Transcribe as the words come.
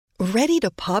Ready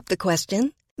to pop the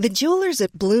question? The jewelers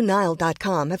at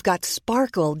BlueNile.com have got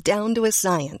sparkle down to a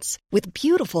science with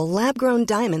beautiful lab-grown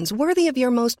diamonds worthy of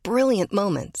your most brilliant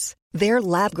moments. Their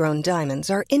lab-grown diamonds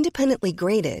are independently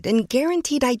graded and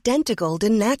guaranteed identical to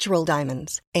natural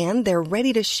diamonds, and they're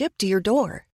ready to ship to your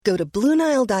door. Go to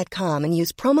BlueNile.com and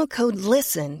use promo code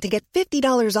LISTEN to get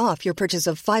 $50 off your purchase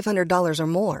of $500 or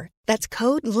more. That's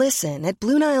code LISTEN at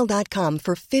BlueNile.com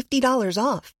for $50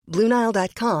 off.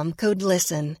 BlueNile.com, code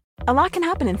LISTEN. A lot can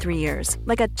happen in 3 years,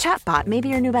 like a chatbot may be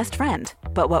your new best friend.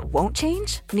 But what won't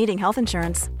change? Needing health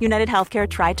insurance. United Healthcare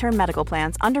Tri-Term Medical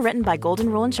Plans, underwritten by Golden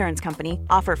Rule Insurance Company,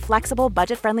 offer flexible,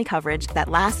 budget-friendly coverage that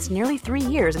lasts nearly 3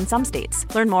 years in some states.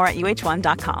 Learn more at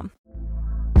uh1.com.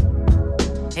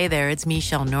 Hey there, it's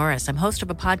Michelle Norris. I'm host of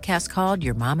a podcast called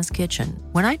Your Mama's Kitchen.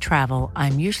 When I travel,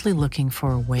 I'm usually looking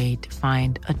for a way to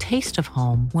find a taste of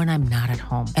home when I'm not at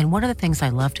home. And one of the things I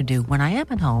love to do when I am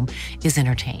at home is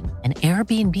entertain. And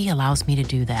Airbnb allows me to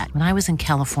do that. When I was in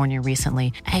California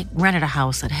recently, I rented a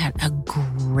house that had a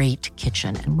great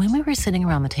kitchen. And when we were sitting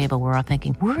around the table, we were all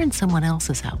thinking, we're in someone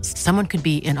else's house. Someone could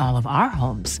be in all of our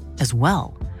homes as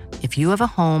well. If you have a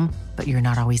home, but you're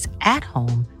not always at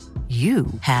home, you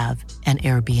have an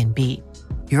Airbnb.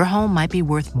 Your home might be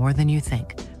worth more than you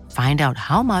think. Find out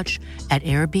how much at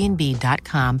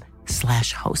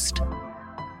airbnb.com/host.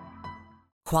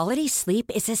 Quality sleep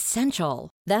is essential.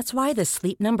 That's why the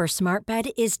Sleep Number Smart Bed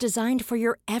is designed for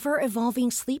your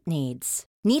ever-evolving sleep needs.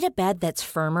 Need a bed that's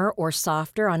firmer or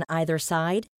softer on either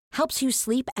side? Helps you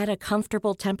sleep at a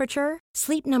comfortable temperature?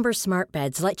 Sleep Number Smart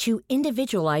Beds let you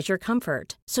individualize your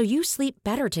comfort, so you sleep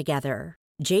better together.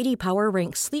 J.D. Power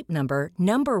ranks Sleep Number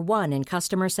number 1 in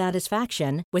customer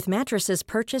satisfaction with mattresses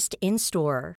purchased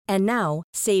in-store. And now,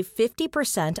 save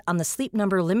 50% on the Sleep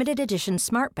Number Limited Edition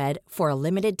Smart Bed for a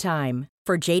limited time.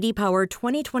 For J.D. Power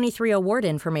 2023 award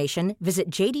information, visit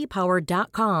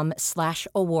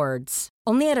jdpower.com/awards.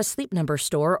 Only at a Sleep Number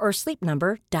store or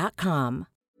sleepnumber.com.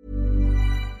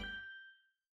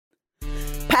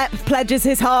 Pep pledges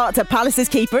his heart to Palace's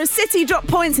keeper as City drop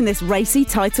points in this racy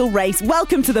title race.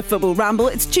 Welcome to the Football Ramble.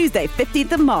 It's Tuesday,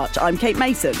 15th of March. I'm Kate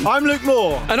Mason. I'm Luke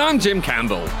Moore. And I'm Jim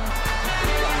Campbell.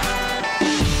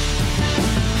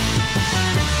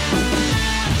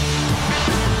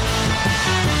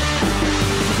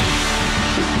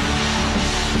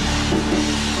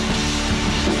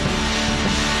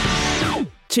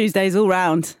 Tuesdays all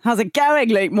round. How's it going,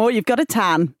 Luke Moore? You've got a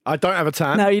tan. I don't have a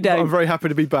tan. No, you don't. I'm very happy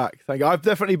to be back. Thank you. I've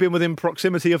definitely been within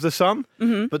proximity of the sun,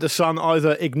 but the sun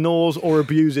either ignores or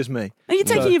abuses me. Are you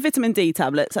taking your vitamin D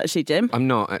tablets, actually, Jim? I'm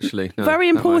not, actually. No, very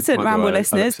important, Ramble right.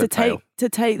 listeners, to take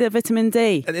the vitamin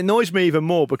D. And it annoys me even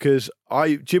more because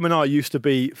Jim and I used to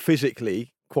be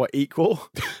physically quite equal.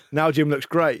 Now Jim looks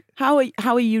great. How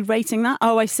are you rating that?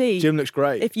 Oh, I see. Jim looks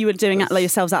great. If you were doing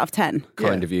yourselves out of 10.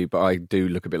 Kind of you, but I do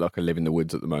look a bit like I live in the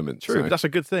woods at the moment. True, but that's a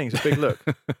good thing. It's a big look.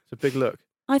 It's a big look.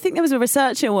 I think there was a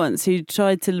researcher once who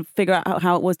tried to figure out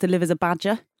how it was to live as a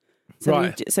badger. So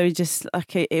right. He just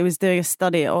it was doing a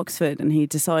study at Oxford, and he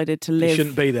decided to live. He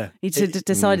shouldn't be there. He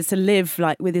decided to live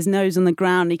like with his nose on the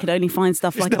ground. He could only find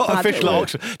stuff it's like not a badger. official at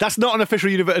Oxford. That's not an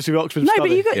official University of Oxford No,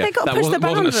 study. but they got to push the boundaries. That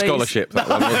wasn't a scholarship. That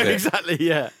one, was it? Exactly.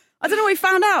 Yeah. I don't know what he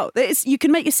found out. That you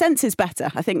can make your senses better,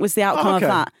 I think, was the outcome of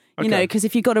that. You know, because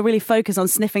if you've got to really focus on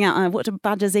sniffing out what do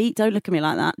badgers eat, don't look at me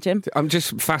like that, Jim. I'm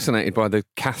just fascinated by the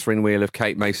Catherine wheel of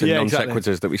Kate Mason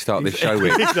non-sequiturs that we start this show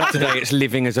with. Exactly. Today it's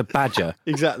living as a badger.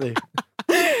 Exactly.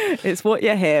 It's what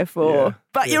you're here for. Yeah.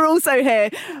 But you're also here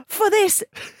for this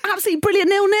absolutely brilliant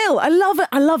 0-0. I love it.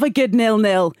 I love a good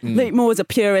 0-0. Luke Moore's a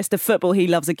purist of football. He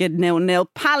loves a good 0-0.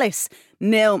 Palace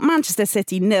 0, Manchester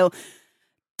City 0.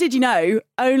 Did you know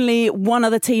only one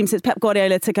other team since Pep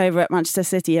Guardiola took over at Manchester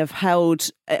City have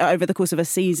held, over the course of a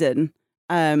season,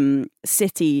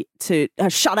 City to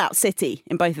shut out City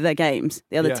in both of their games?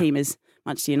 The other team is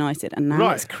Manchester United, and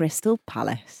now it's Crystal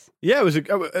Palace. Yeah,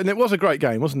 it was a great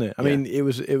game, wasn't it? I mean, it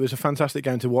was a fantastic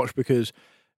game to watch because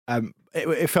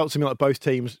it felt to me like both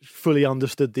teams fully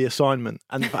understood the assignment.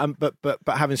 But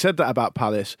having said that about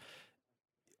Palace,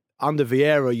 under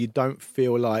Vieira, you don't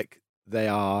feel like they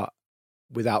are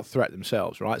without threat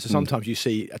themselves, right? So sometimes you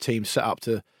see a team set up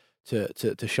to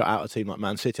shut out a team like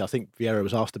Man City. I think Vieira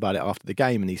was asked about it after the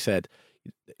game, and he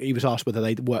was asked whether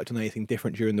they'd worked on anything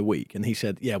different during the week, and he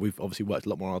said, yeah, we've obviously worked a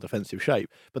lot more on our defensive shape,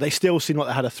 but they still seemed like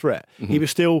they had a threat. He was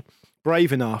still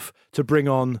brave enough to bring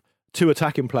on two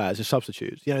attacking players as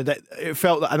substitutes. You know, it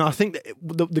felt that, and I think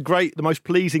that the most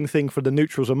pleasing thing for the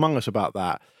neutrals among us about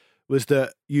that was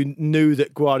that you knew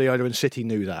that Guardiola and City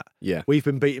knew that. Yeah, we've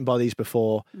been beaten by these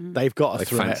before. They've got a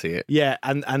threat. Fancy it. Yeah,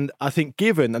 and I think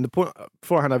given, and the point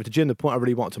before I hand over to Jim, the point I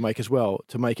really want to make as well,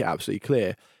 to make it absolutely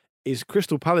clear, is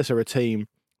Crystal Palace are a team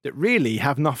that really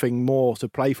have nothing more to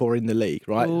play for in the league,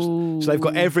 right? Ooh. So they've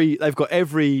got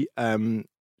every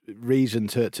reason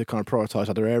to kind of prioritise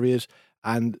other areas,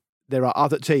 and there are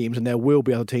other teams, and there will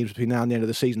be other teams between now and the end of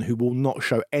the season who will not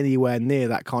show anywhere near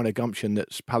that kind of gumption that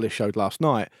Palace showed last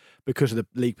night because of the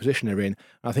league position they're in.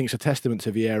 And I think it's a testament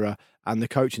to Vieira and the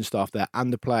coaching staff there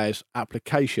and the players'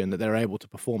 application that they're able to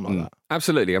perform like that.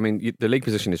 Absolutely. I mean, the league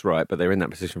position is right, but they're in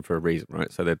that position for a reason,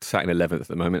 right? So they're sat in 11th at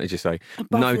the moment, as you say.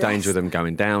 No danger of them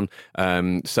going down.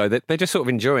 So they're just sort of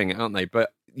enjoying it, aren't they?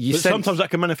 But sometimes that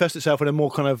can manifest itself in a more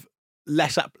kind of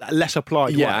less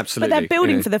applied way. Absolutely. But they're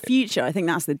building for the future. I think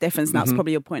that's the difference. And that's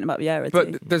probably your point about Vieira too.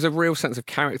 But there's a real sense of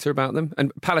character about them.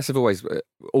 And Palace have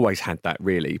always had that,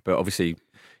 really. But obviously,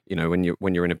 you know, when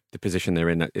you're in the position they're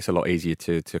in, it's a lot easier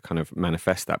to kind of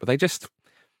manifest that. But they just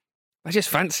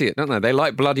fancy it, don't they? They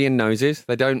like bloody in noses.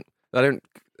 They don't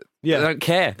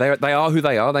care. They are who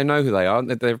they are. They know who they are.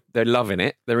 They're loving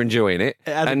it. They're enjoying it.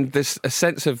 And there's a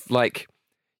sense of like,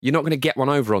 you're not going to get one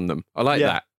over on them. I like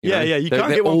that. You can't get one past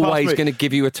me. They're always going to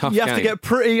give you a tough game. You have to get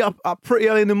pretty up pretty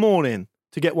early in the morning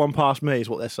to get one past me, is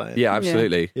what they're saying. Yeah,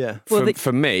 absolutely. Yeah.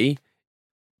 For me,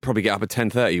 probably get up at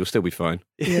 10:30. You'll still be fine.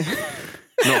 Yeah.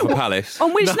 Not for Palace.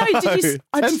 On which note, did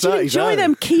you enjoy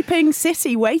them keeping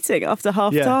City waiting after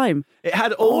half time? It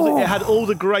had all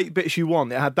the great bits you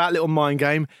want. It had that little mind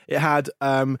game. It had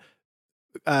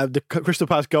the Crystal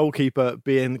Palace goalkeeper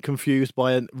being confused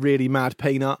by a really mad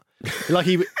peanut. Like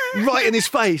right in his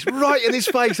face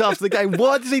after the game.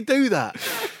 Why does he do that?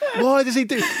 Why does he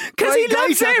do? Because he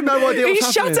loves him. No idea he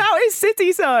what's shut happening. out his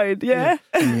City side. Yeah.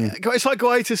 It's like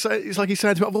it's like he's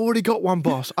saying to me, I've already got one,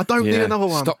 boss. I don't need another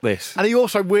one. Stop this. And he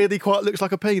also weirdly quite looks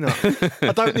like a peanut.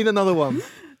 I don't need another one.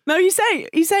 No, he's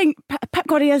saying Pep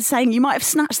Guardiola's saying you might have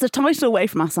snatched the title away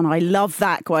from us, and I love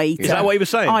that, Guaita. Is that what he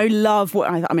was saying? I love what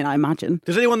I mean. I imagine.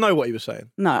 Does anyone know what he was saying?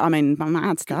 No, I mean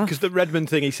mad stuff. Because the Redmond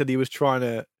thing, he said he was trying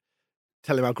to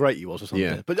tell him how great he was or something.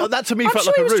 Yeah. But that to me I'm felt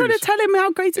sure like a he was ruse. trying to tell him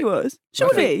how great he was.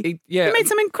 Surely, he made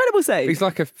some incredible saves. He's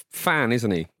like a fan,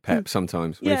 isn't he, Pep?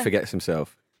 Sometimes when he forgets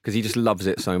himself because he just loves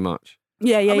it so much.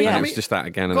 Yeah. It was just that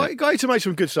again. Guaita made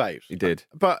some good saves. He did,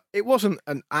 but it wasn't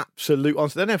an absolute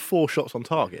answer. They only had 4 shots on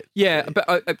target. Yeah,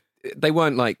 but they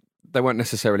weren't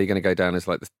necessarily going to go down as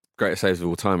like the greatest saves of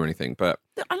all time or anything. But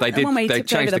they did. They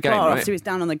changed the game, right? After he was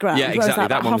down on the ground. Yeah, exactly.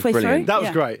 That one was brilliant. That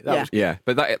was great.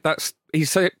 But that's he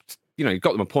said. You know, you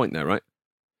got them a point there, right?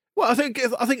 Well, I think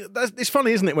it's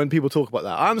funny, isn't it, when people talk about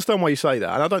that? I understand why you say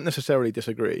that, and I don't necessarily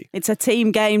disagree. It's a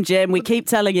team game, Jim. We keep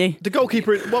telling you. The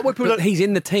goalkeeper. He's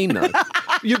in the team, though.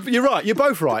 You're right. You're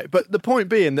both right. But the point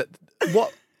being that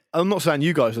I'm not saying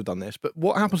you guys have done this, but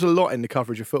what happens a lot in the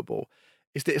coverage of football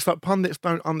is that it's like pundits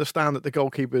don't understand that the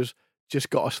goalkeeper's just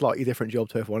got a slightly different job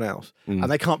to everyone else, and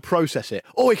they can't process it.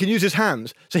 Or he can use his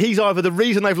hands, so he's either the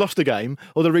reason they've lost a game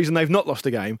or the reason they've not lost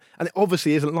a game, and it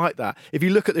obviously isn't like that. If you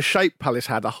look at the shape Palace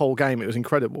had the whole game, it was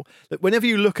incredible. Whenever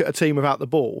you look at a team without the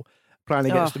ball playing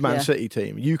against the Man City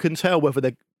team, you can tell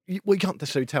whether you can't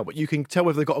necessarily tell, but you can tell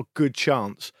whether they've got a good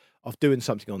chance of doing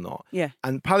something or not. Yeah.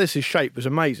 And Palace's shape was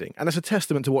amazing. And it's a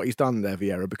testament to what he's done there,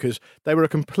 Vieira, because they were a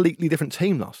completely different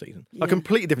team last season. Yeah.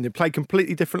 Completely different. They played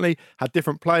completely differently, had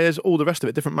different players, all the rest of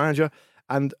it, different manager.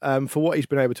 And for what he's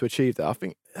been able to achieve there, I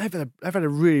think they've had a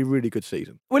really, really good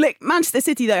season. Well, look, Manchester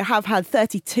City, though, have had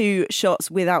 32 shots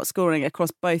without scoring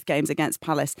across both games against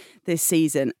Palace this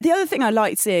season. The other thing I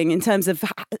liked seeing in terms of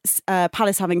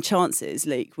Palace having chances,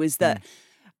 Luke, was that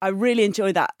I really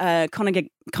enjoyed that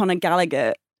Conor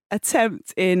Gallagher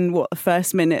attempt in the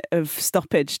first minute of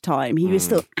stoppage time. He was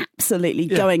still absolutely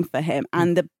going for him,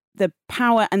 and the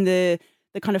power and the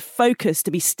kind of focus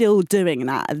to be still doing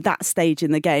that at that stage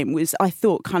in the game was, I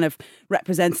thought, kind of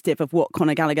representative of what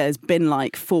Conor Gallagher has been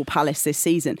like for Palace this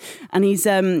season. And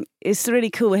it's really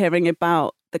cool hearing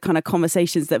about the kind of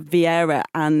conversations that Vieira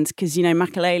and, because, you know,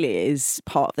 Makelele is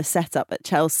part of the setup at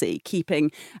Chelsea,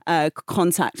 keeping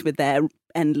contact with their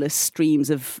endless streams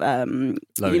of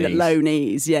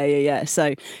loanees. Yeah.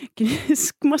 So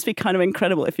it must be kind of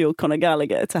incredible if you're Conor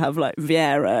Gallagher to have like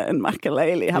Vieira and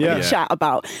Makelele having a chat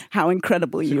about how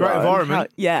incredible you are. Great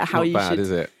environment.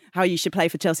 How you should play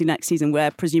for Chelsea next season,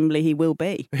 where presumably he will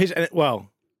be.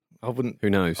 I wouldn't. Who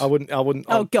knows? I wouldn't.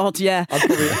 Oh God, yeah.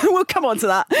 We'll come on to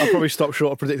that. I'll probably stop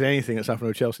short of predicting anything that's happening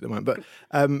with Chelsea at the moment. But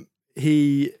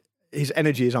his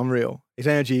energy is unreal. His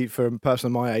energy for a person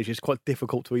of my age is quite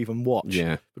difficult to even watch.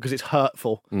 Yeah. Because it's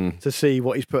hurtful to see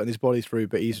what he's putting his body through.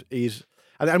 But he's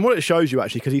and what it shows you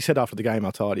actually, because he said after the game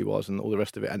how tired he was and all the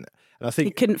rest of it. And I think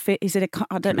he couldn't fit. He said,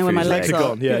 "I don't know where my legs are.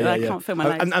 Gone. Yeah. I can't feel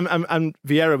my legs." And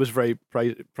Vieira was very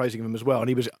praising him as well. And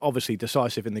he was obviously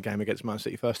decisive in the game against Man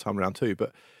City first time around too.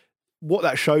 But what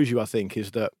that shows you, I think,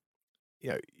 is that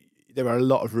there are a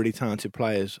lot of really talented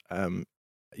players,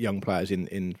 young players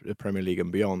in the Premier League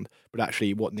and beyond. But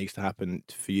actually, what needs to happen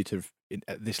for you to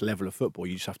at this level of football,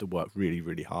 you just have to work really,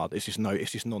 really hard. It's just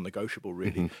non-negotiable,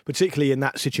 really. Mm-hmm. Particularly in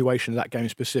that situation, that game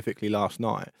specifically last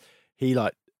night, he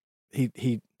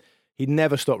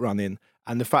never stopped running,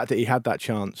 and the fact that he had that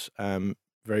chance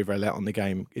very, very late on the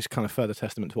game is kind of further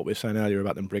testament to what we were saying earlier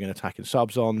about them bringing attacking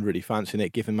subs on, really fancying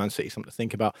it, giving Man City something to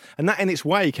think about. And that in its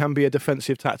way can be a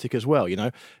defensive tactic as well.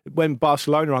 When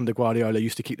Barcelona under Guardiola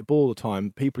used to keep the ball all the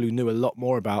time, people who knew a lot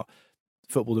more about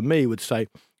football than me would say,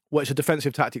 well, it's a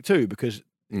defensive tactic too, because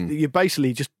you're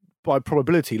basically just by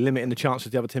probability limiting the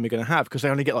chances the other team are going to have because they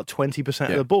only get like 20%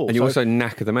 of the ball. And you also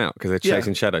knacker them out because they're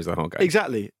chasing shadows the whole game.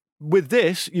 Exactly. With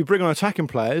this, you bring on attacking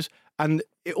players and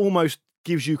it almost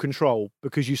gives you control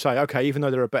because you say, okay, even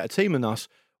though they're a better team than us,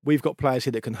 we've got players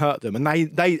here that can hurt them. And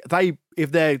they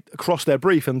if they're across their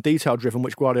brief and detail driven,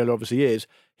 which Guardiola obviously is,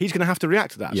 he's going to have to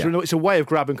react to that. Yeah. So it's a way of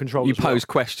grabbing control. You pose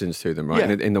questions to them,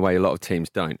 right? In the way a lot of teams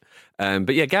don't.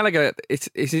 But yeah, Gallagher,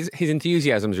 his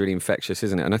enthusiasm is really infectious,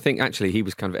 isn't it? And I think actually he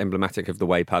was kind of emblematic of the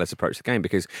way Palace approached the game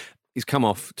because he's come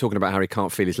off talking about how he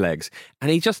can't feel his legs, and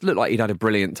he just looked like he'd had a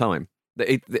brilliant time.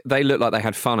 They look like they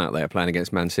had fun out there playing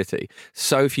against Man City.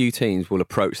 So few teams will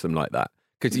approach them like that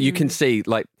because you can see,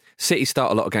 like, City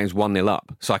start a lot of games 1-0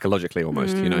 up, psychologically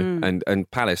almost,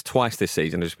 and Palace twice this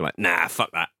season just be like, nah, fuck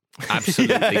that.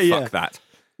 Absolutely fuck that.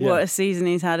 Yeah. What a season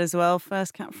he's had as well.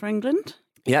 First cap for England.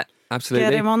 Yeah,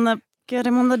 absolutely. Get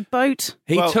him on the boat.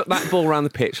 He took that ball around the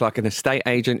pitch like an estate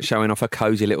agent showing off a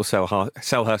cosy little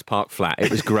Selhurst Park flat.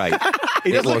 It was great.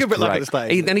 He does look a bit like an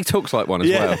estate agent. And he talks like one as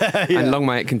well. Yeah. And long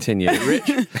may it continue. Rich.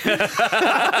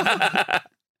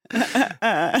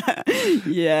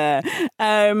 Yeah.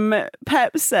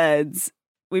 Pep says,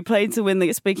 we played to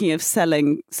win speaking of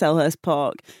selling Selhurst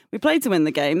Park, we played to win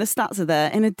the game. The stats are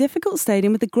there in a difficult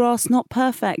stadium with the grass not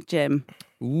perfect, Jim.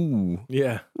 Ooh.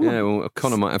 Yeah. Yeah, well,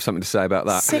 Connor might have something to say about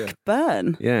that. Sick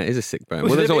burn. Yeah, it is a sick burn.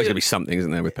 Well, there's always going to be something,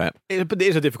 isn't there, with Pep? But it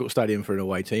is a difficult stadium for an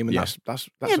away team, and that's yeah,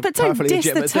 but a don't perfectly diss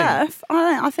the legitimate thing. turf.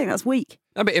 I think that's weak.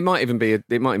 No, but it might even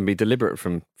be deliberate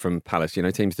from Palace.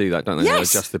 Teams do that, don't they? Yes.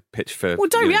 They'll adjust the pitch for. Well,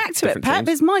 don't react to it, Pep.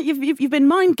 You've been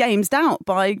mind gamesed out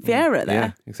by Vieira there.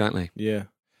 Yeah, exactly. Yeah.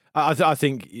 I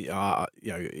think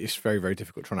it's very, very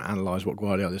difficult trying to analyse what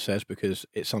Guardiola says because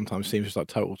it sometimes seems just like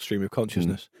total stream of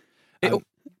consciousness.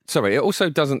 It also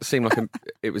doesn't seem like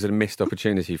it was a missed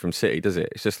opportunity from City, does it?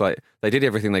 It's just like they did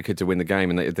everything they could to win the game,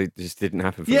 and they just didn't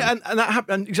happen for them. And that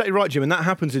happened. Exactly right, Jim. And that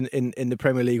happens in the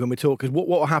Premier League when we talk. Because what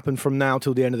will happen from now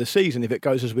till the end of the season, if it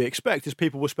goes as we expect, is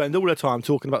people will spend all their time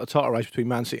talking about the title race between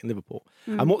Man City and Liverpool.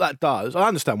 And what that does, I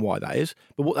understand why that is,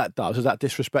 but what that does is that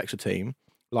disrespects a team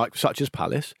such as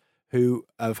Palace, who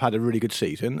have had a really good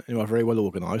season, who are very well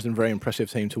organised and very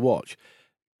impressive team to watch.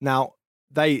 Now,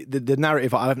 the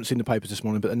narrative, I haven't seen the papers this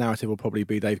morning, but the narrative will probably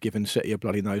be they've given City a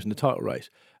bloody nose in the title race.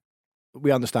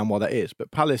 We understand why that is.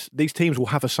 But Palace, these teams will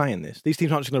have a say in this. These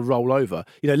teams aren't just going to roll over.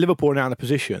 Liverpool are now in a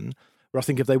position where I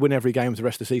think if they win every game for the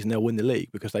rest of the season, they'll win the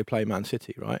league because they play Man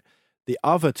City, right? The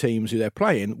other teams who they're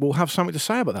playing will have something to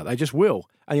say about that. They just will.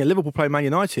 And Liverpool play Man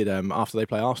United after they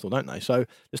play Arsenal, don't they? So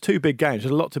there's two big games.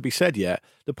 There's a lot to be said yet.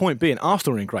 The point being,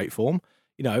 Arsenal are in great form.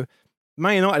 Man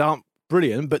United aren't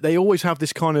brilliant, but they always have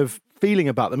this kind of feeling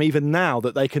about them, even now,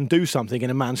 that they can do something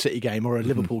in a Man City game or a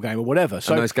Liverpool game or whatever.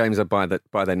 So and those games are by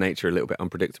their nature a little bit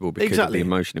unpredictable because of the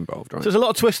emotion involved, right? So there's a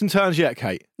lot of twists and turns yet,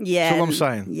 Kate. Yeah. That's all I'm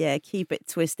saying. Yeah, keep it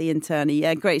twisty and turny.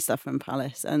 Yeah, great stuff from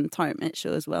Palace and Tyrant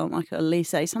Mitchell as well. Michael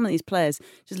Olise, some of these players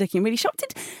just looking really sharp.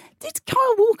 Did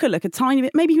Kyle Walker look a tiny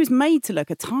bit, maybe he was made to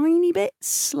look a tiny bit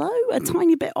slow, a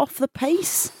tiny bit off the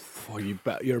pace? Oh,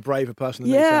 you're a braver person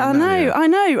than me. Yeah, I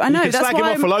know. You can slag him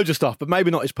off for loads of stuff, but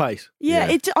maybe not his pace.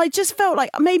 Yeah. I just felt like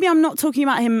maybe I'm not talking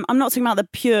about him. I'm not talking about the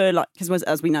pure, because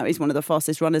as we know, he's one of the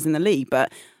fastest runners in the league.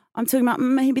 But I'm talking about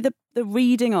maybe the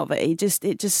reading of it.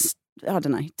 It just I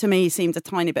don't know. To me, he seemed a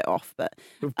tiny bit off. But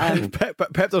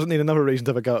Pep doesn't need another reason to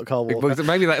have a go at Kyle Walker.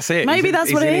 Maybe that's it. Maybe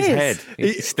that's what it is. He's in his head.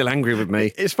 He's still angry with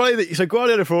me. It's funny that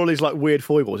Guardiola, for all these weird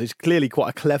foibles, he's clearly quite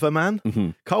a clever man. Mm-hmm.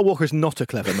 Kyle Walker is not a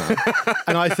clever man,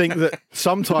 and I think that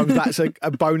sometimes that's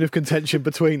a bone of contention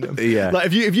between them. Yeah.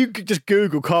 If you just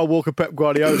Google Kyle Walker, Pep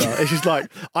Guardiola, it's just like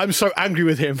I'm so angry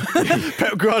with him.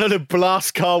 Pep Guardiola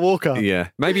blasts Kyle Walker. Yeah.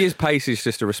 Maybe his pace is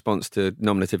just a response to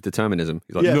nominative determinism.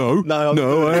 He's like, no,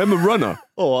 I am a runner.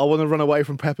 Oh, I want to run away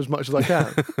from Pep as much as I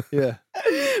can. Yeah.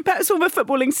 Pep's former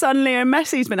footballing son Leo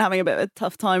Messi's been having a bit of a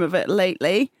tough time of it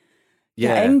lately.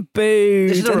 Yeah. Getting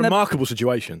booed. This is a remarkable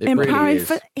situation. It really is.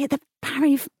 The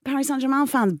Paris Saint-Germain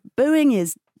fans booing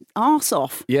his arse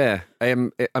off. Yeah. I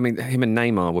mean, him and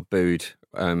Neymar were booed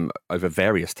over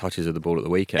various touches of the ball at the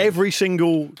weekend. Every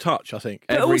single touch, I think.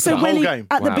 But Every also, the when whole he, game.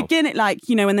 at the beginning, like,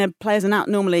 you know, when the players are out,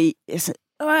 normally it's,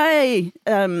 hey,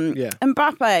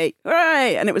 Mbappe,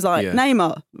 hooray, and it was like,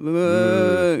 Neymar.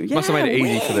 Must have made it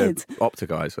easy for weird. the Opta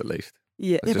guys, at least.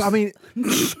 Yeah. But I mean,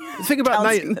 the thing about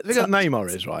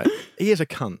Neymar is, right, he is a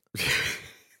cunt.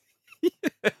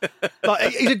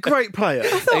 Like, he's a great player.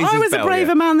 I thought I was a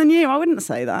braver man than you. I wouldn't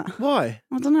say that. Why?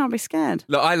 I don't know. I'd be scared.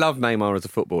 Look, I love Neymar as a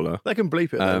footballer. They can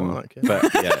bleep it.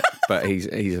 But he's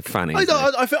a fanny.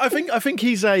 I think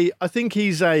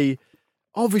he's a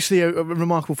obviously a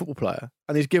remarkable football player,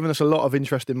 and he's given us a lot of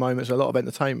interesting moments, a lot of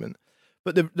entertainment.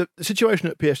 But the situation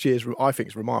at PSG is, I think,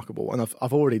 is remarkable, and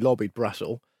I've already lobbied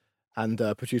Brassel and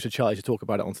producer Charlie to talk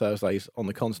about it on Thursdays on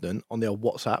the continent on the old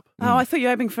WhatsApp. Oh, I thought you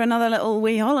were hoping for another little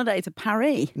wee holiday to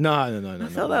Paris. No. I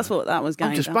thought that's what that was going.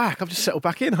 I'm just back. I've just settled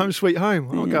back in. Home sweet home.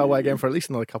 I'll go away again for at least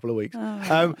another couple of weeks.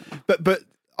 But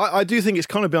I do think it's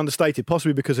kind of been understated,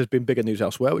 possibly because there's been bigger news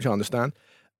elsewhere, which I understand,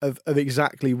 of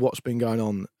exactly what's been going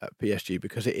on at PSG,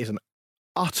 because it is an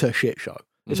utter shit show.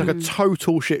 It's like a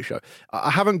total shit show.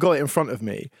 I haven't got it in front of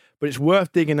me, but it's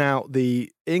worth digging out the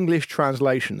English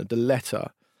translation of the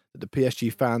letter that the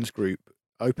PSG fans group,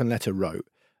 Open Letter, wrote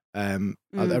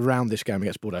around this game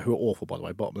against Bordeaux, who are awful, by the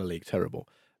way, bottom of the league, terrible,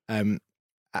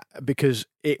 because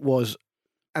it was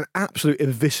an absolute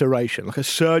evisceration, like a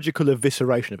surgical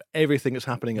evisceration of everything that's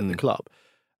happening at the club.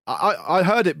 I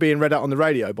heard it being read out on the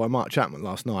radio by Mark Chapman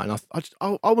last night, and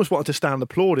I almost wanted to stand and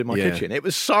applaud in my kitchen. It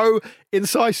was so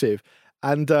incisive,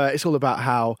 and it's all about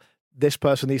how this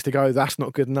person needs to go, that's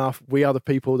not good enough, we are the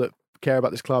people that care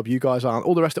about this club, you guys aren't,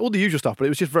 all the rest, all the usual stuff, but it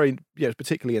was just very,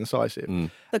 particularly incisive.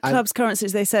 The club's current,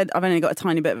 they said, I've only got a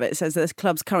tiny bit of it, it says this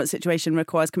club's current situation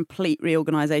requires complete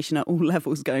reorganisation at all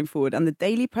levels going forward and the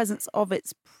daily presence of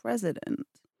its president.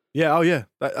 Yeah,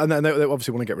 and then they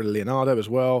obviously want to get rid of Leonardo as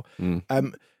well.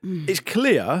 It's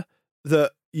clear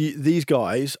that these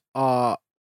guys are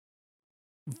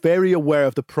very aware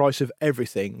of the price of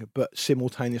everything, but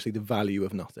simultaneously the value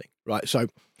of nothing, right? So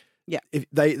if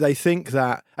they think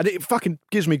that, and it fucking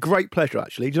gives me great pleasure,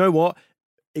 actually. Do you know what?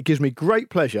 It gives me great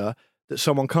pleasure that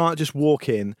someone can't just walk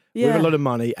in with a lot of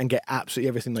money and get absolutely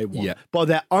everything they want. By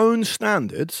their own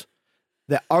standards,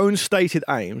 their own stated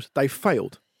aims, they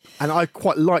failed. And I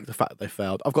quite like the fact that they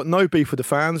failed. I've got no beef with the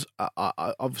fans.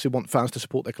 I obviously want fans to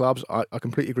support their clubs. I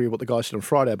completely agree with what the guy said on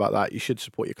Friday about that. You should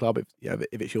support your club if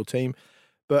it's your team.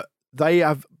 But they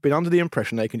have been under the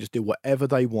impression they can just do whatever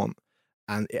they want,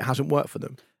 and it hasn't worked for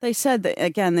them. They said that,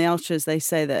 again, the Ultras, they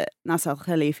say that Nasser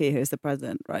Khalifi, who is the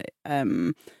president, right,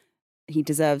 he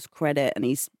deserves credit and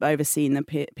he's overseen the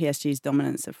PSG's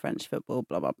dominance of French football,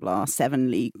 blah, blah, blah,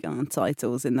 7 league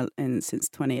titles since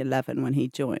 2011 when he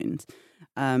joined.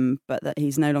 But that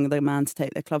he's no longer the man to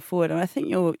take the club forward. And I think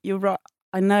you're right.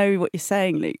 I know what you're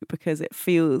saying, Luke, because it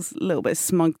feels a little bit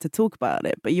smug to talk about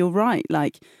it. But you're right.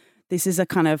 Like, this is a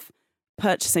kind of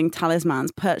purchasing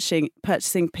talismans,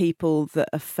 purchasing people that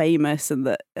are famous and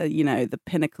that are, the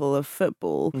pinnacle of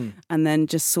football, and then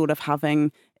just sort of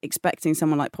expecting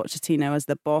someone like Pochettino as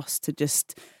the boss to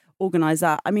just organise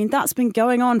that. I mean, that's been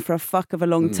going on for a fuck of a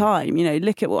long time.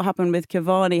 Look at what happened with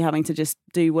Cavani having to just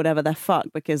do whatever the fuck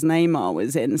because Neymar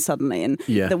was in suddenly, and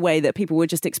the way that people were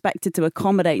just expected to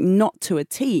accommodate not to a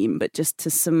team, but just to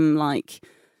some like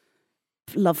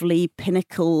lovely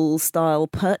pinnacle style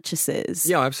purchases.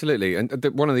 Yeah, absolutely. And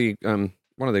one of the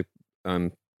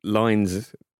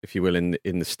lines, if you will, in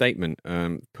the statement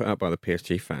put out by the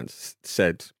PSG fans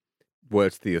said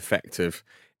words to the effect of,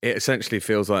 it essentially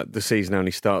feels like the season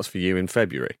only starts for you in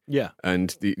February. Yeah.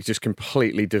 And it just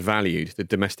completely devalued the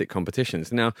domestic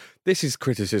competitions. Now, this is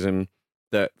criticism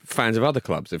that fans of other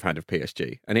clubs have had of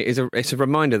PSG. And it's a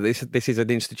reminder that this is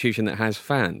an institution that has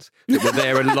fans that were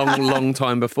there a long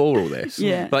time before all this.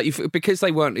 Yeah. But because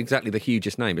they weren't exactly the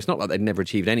hugest name, it's not like they'd never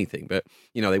achieved anything, but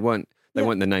they weren't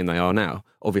the name they are now,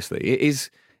 obviously. It is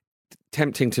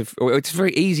tempting it's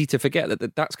very easy to forget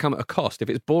that's come at a cost. If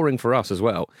it's boring for us as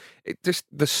well,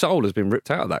 the soul has been ripped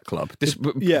out of that club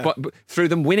but through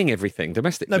them winning everything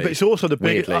domestically. No, but it's also the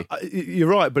big, you're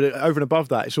right, but over and above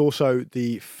that, it's also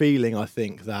the feeling, I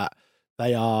think, that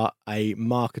they are a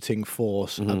marketing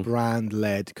force, a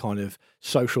brand-led kind of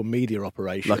social media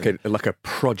operation, like a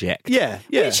project. Yeah.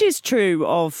 Which is true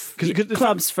of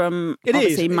clubs from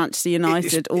obviously Manchester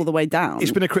United all the way down. It's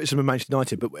been a criticism of Manchester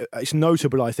United, but it's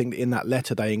notable, I think, that in that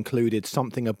letter they included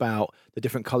something about the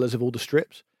different colours of all the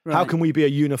strips. Right. How can we be a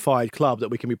unified club that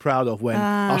we can be proud of when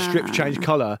our strips change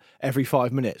colour every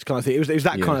 5 minutes, kind of thing? It was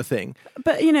that kind of thing.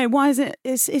 But, why is it?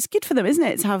 It's good for them, isn't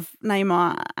it, to have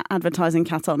Neymar advertising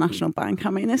Qatar National Bank? I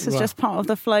mean, this is just part of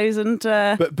the flows and...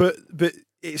 But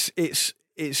it's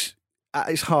at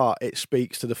its heart, it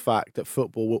speaks to the fact that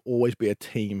football will always be a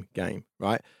team game,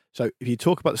 right? So if you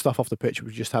talk about the stuff off the pitch,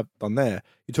 which we just have done there,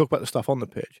 you talk about the stuff on the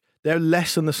pitch, they're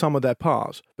less than the sum of their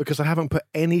parts because they haven't put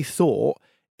any thought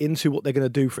into what they're going to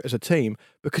do for it as a team,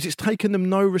 because it's taken them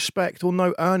no respect or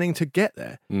no earning to get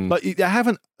there. Like they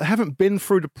haven't been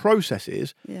through the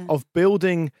processes of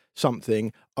building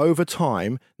something over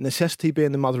time, necessity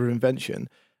being the mother of invention.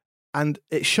 And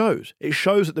it shows. It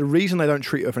shows that the reason they don't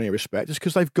treat it with any respect is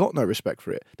because they've got no respect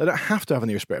for it. They don't have to have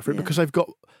any respect for it because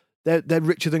they're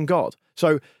richer than God.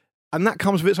 So, and that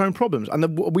comes with its own problems.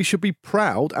 And we should be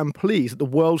proud and pleased that the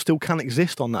world still can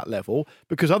exist on that level,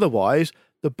 because otherwise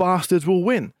the bastards will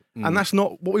win. And that's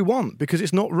not what we want, because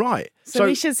it's not right. So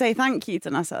we should say thank you to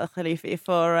Nasser Al-Khelaifi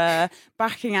for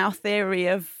backing our theory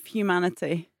of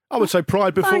humanity. I would say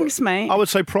pride before. Thanks, mate. I would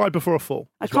say pride before a fall.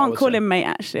 I can't call him mate,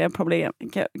 actually. I'll probably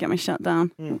get me shut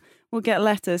down. We'll get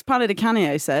letters. Paolo Di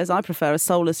Canio says, I prefer a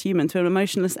soulless human to an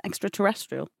emotionless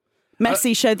extraterrestrial.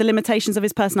 Messi showed the limitations of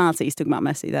his personality. He's talking about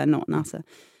Messi there, not Nasser.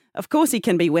 Of course he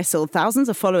can be whistled. Thousands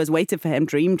of followers waited for him,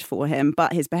 dreamed for him,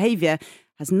 but his behaviour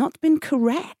has not been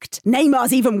correct.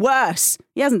 Neymar's even worse.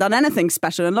 He hasn't done anything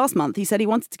special. And last month he said he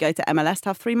wanted to go to MLS to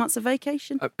have 3 months of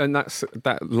vacation. And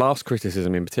that last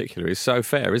criticism in particular is so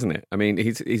fair, isn't it? I mean,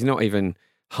 he's not even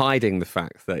hiding the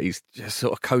fact that he's just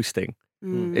sort of coasting.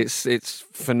 It's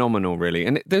phenomenal, really.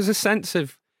 And there's a sense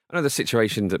of, I know the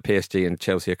situations at PSG and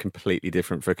Chelsea are completely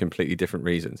different for completely different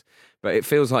reasons, but it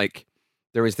feels like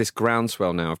there is this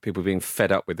groundswell now of people being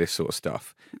fed up with this sort of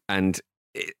stuff. And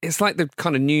it's like the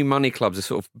kind of new money clubs are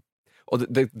sort of, or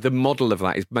the model of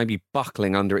that is maybe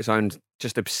buckling under its own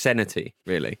just obscenity,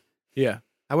 really. Yeah.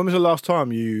 And when was the last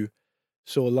time you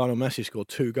saw Lionel Messi score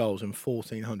 2 goals in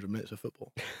 1,400 minutes of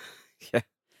football? Yeah.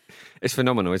 It's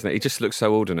phenomenal, isn't it? He just looks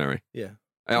so ordinary. Yeah.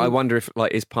 I wonder if,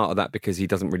 like, is part of that because he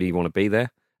doesn't really want to be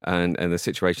there? And the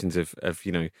situations of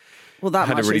that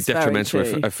had a really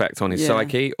detrimental effect on his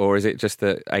psyche, or is it just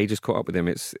that age has caught up with him?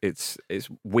 It's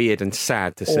weird and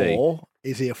sad to see. Or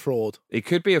is he a fraud? He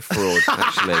could be a fraud,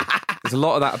 actually. There's a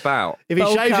lot of that about. If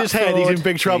he shaves his head, he's in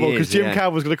big trouble, because Jim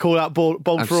Campbell's going to call out bold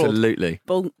fraud. Absolutely.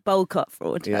 Bowl cut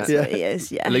fraud, that's what he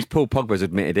is, At least Paul Pogba's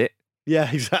admitted it. Yeah,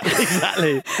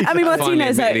 exactly. I mean,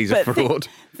 Martinez, he's a fraud.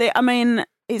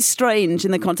 It's strange in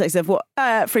the context of what,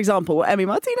 for example, what Emi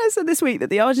Martinez said this week, that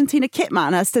the Argentina kit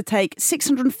man has to take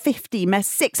 650 guys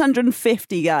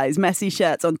Messi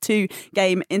shirts on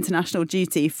 2-game international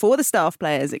duty for the staff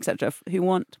players, etc., who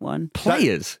want one.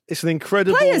 Players? It's an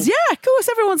incredible... Players, yeah, of course,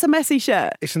 everyone wants a Messi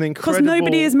shirt. It's an incredible... Because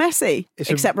nobody is Messi,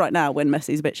 except right now when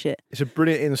Messi's a bit shit. It's a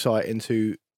brilliant insight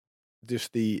into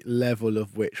just the level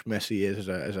of which Messi is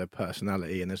as a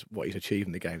personality and as what he's achieved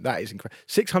in the game. That is incredible.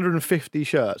 650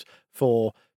 shirts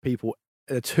for people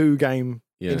in a 2-game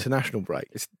international break.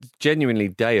 It's genuinely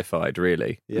deified,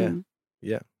 really. Yeah,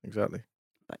 yeah, exactly.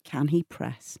 But can he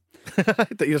press?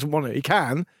 He doesn't want it. He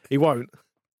can. He won't.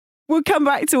 We'll come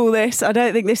back to all this. I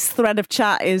don't think this thread of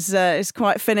chat is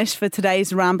quite finished for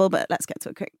today's ramble, but let's get to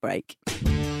a quick break.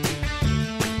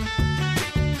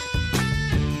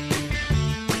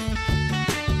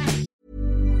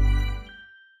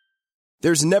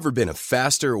 There's never been a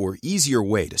faster or easier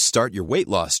way to start your weight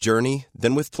loss journey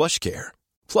than with PlushCare.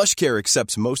 PlushCare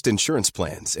accepts most insurance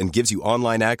plans and gives you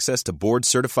online access to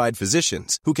board-certified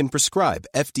physicians who can prescribe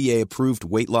FDA-approved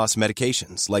weight loss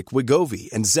medications like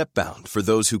Wegovy and Zepbound for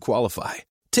those who qualify.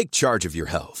 Take charge of your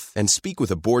health and speak with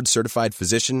a board-certified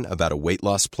physician about a weight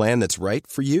loss plan that's right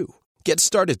for you. Get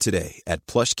started today at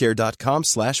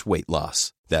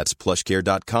plushcare.com/weight-loss. That's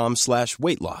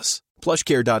plushcare.com/weight-loss.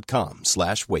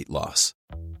 plushcare.com/weight-loss.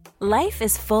 Life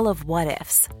is full of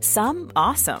what-ifs. Some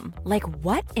awesome, like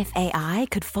what if AI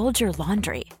could fold your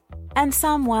laundry? And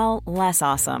some, well, less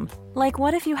awesome, like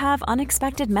what if you have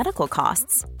unexpected medical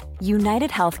costs?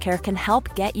 United Healthcare can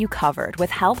help get you covered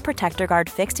with Health Protector Guard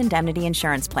fixed indemnity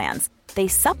insurance plans. They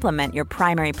supplement your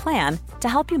primary plan to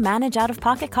help you manage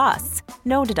out-of-pocket costs.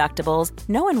 No deductibles,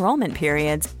 no enrollment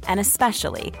periods, and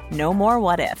especially no more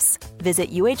what-ifs.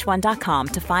 Visit uh1.com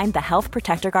to find the Health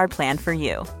Protector Guard plan for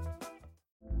you.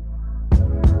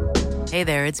 Hey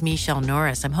there, it's Michelle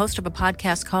Norris. I'm host of a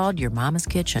podcast called Your Mama's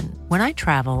Kitchen. When I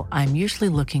travel, I'm usually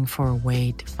looking for a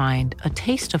way to find a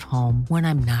taste of home when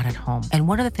I'm not at home. And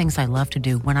one of the things I love to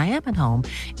do when I am at home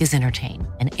is entertain.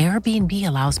 And Airbnb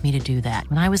allows me to do that.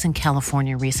 When I was in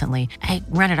California recently, I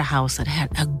rented a house that had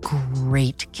a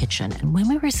great kitchen. And when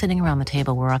we were sitting around the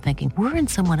table, we were all thinking, we're in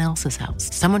someone else's house.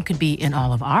 Someone could be in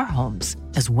all of our homes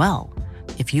as well.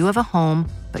 If you have a home,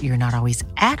 but you're not always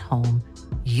at home,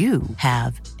 you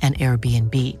have an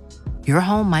Airbnb. Your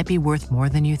home might be worth more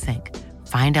than you think.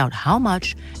 Find out how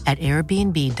much at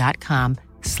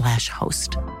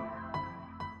airbnb.com/host.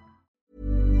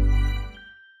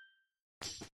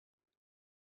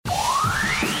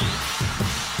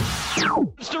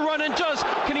 to run and does.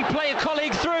 Can he play a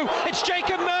colleague through? It's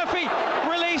Jacob Murphy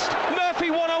released.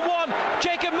 Murphy one-on-one.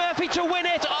 Jacob Murphy to win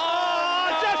it.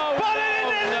 Just put it in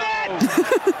the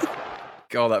net.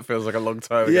 God, that feels like a long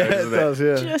time ago, Yeah, doesn't it does,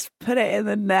 yeah. Just put it in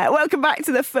the net. Welcome back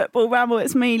to the Football Ramble.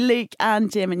 It's me, Luke,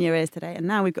 and Jim in your ears today. And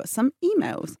now we've got some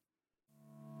emails.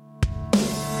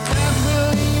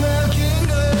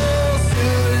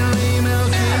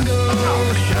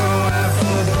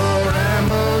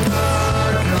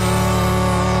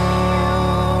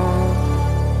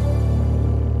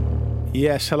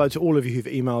 Yes, hello to all of you who've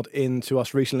emailed in to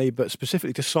us recently, but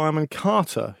specifically to Simon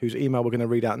Carter, whose email we're going to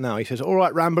read out now. He says, all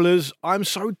right, Ramblers, I'm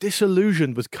so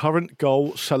disillusioned with current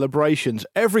goal celebrations.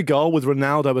 Every goal, with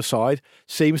Ronaldo aside,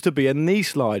 seems to be a knee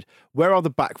slide. Where are the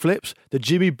backflips, the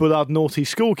Jimmy Bullard naughty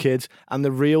school kids, and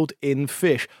the reeled-in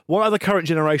fish? Why are the current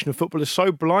generation of footballers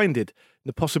so blinded in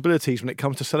the possibilities when it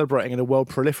comes to celebrating in a world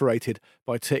proliferated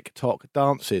by TikTok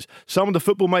dances? Some of the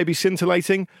football may be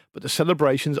scintillating, but the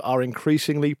celebrations are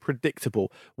increasingly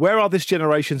predictable. Where are this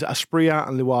generation's Asprilla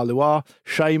and Luar Luar?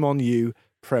 Shame on you,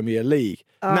 Premier League.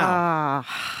 Now,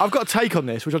 I've got a take on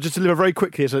this, which I'll just deliver very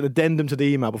quickly as an addendum to the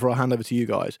email before I hand over to you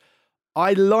guys.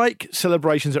 I like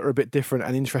celebrations that are a bit different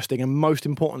and interesting and, most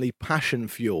importantly,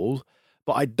 passion-fueled,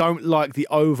 but I don't like the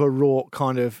overwrought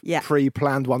kind of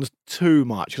pre-planned ones too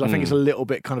much because I think it's a little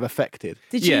bit kind of affected.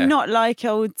 Did you not like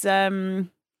old,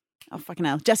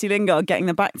 Jesse Lingard getting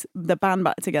the band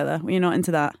back together? Were you not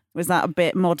into that? Was that a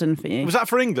bit modern for you? Was that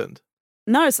for England?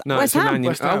 No, it's West Ham.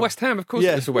 West Ham, of course.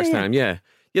 It's a West Ham, yeah.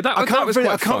 Yeah, that was quite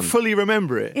I can't fun. fully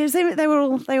remember it. It was, they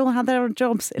all had their own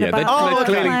jobs in a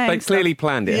band. They clearly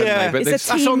planned it, haven't they? But it's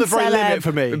a that's on the very limit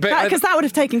for me. Because that would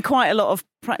have taken quite a lot of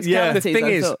practicalities. The thing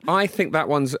is, I think that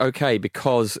one's okay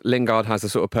because Lingard has a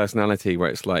sort of personality where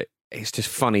it's like, it's just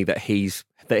funny that he's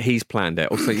planned it.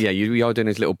 Also, you are doing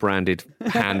his little branded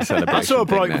hand celebration. I saw a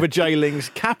bloke with a J-Ling's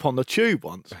cap on the tube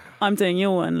once. I'm doing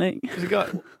your one, Luke. There's a guy,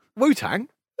 Wu-Tang?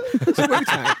 It's a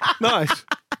Wu-Tang. Nice.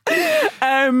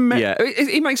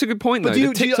 He makes a good point, though.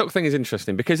 The TikTok thing is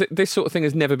interesting because this sort of thing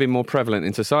has never been more prevalent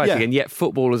in society, and yet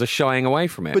footballers are shying away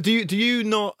from it. But do you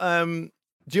not...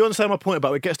 do you understand my point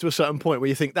about it gets to a certain point where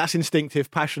you think that's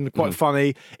instinctive, passion, quite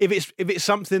funny? If it's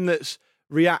something that's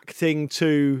reacting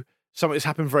to something that's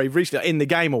happened very recently, in the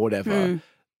game or whatever,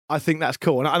 I think that's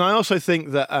cool. And I also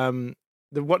think that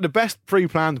the best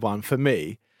pre-planned one for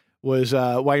me was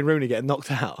Wayne Rooney getting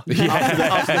knocked out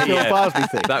after the Phil Parsley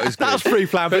thing. That was good. That was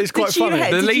pre-planned, but it's quite funny.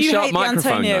 Did you hate the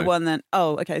microphone, Antonio one then?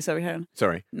 Oh, okay, sorry, hang on.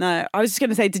 Sorry. No, I was just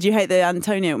going to say, did you hate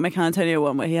the Mikel Antonio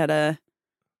one where he had a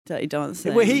dirty dance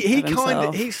thing? Well,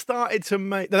 he started to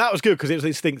make... No, that was good because it was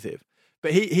instinctive.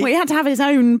 But he had to have his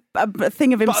own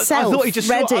thing of himself I thought he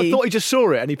just saw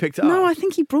it and he picked it up. No, I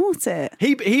think he brought it.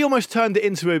 He almost turned it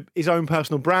into his own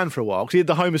personal brand for a while because he had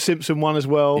the Homer Simpson one as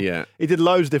well. Yeah. He did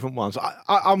loads of different ones.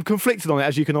 I'm conflicted on it,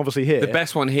 as you can obviously hear. The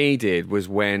best one he did was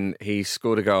when he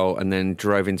scored a goal and then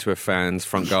drove into a fan's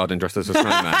front garden dressed as a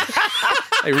snowman.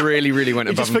 They really, really went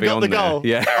above and beyond the goal.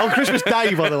 Yeah. On Christmas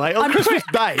Day, by the way. Christmas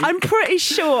Day. I'm pretty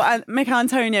sure Mikel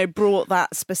Antonio brought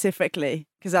that specifically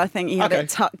because I think he had it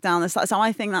tucked down the side. So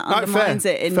I think that undermines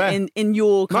it in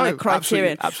your kind of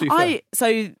criterion. Absolutely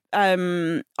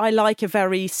fair. I like a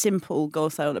very simple goal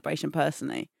celebration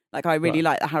personally. Like I really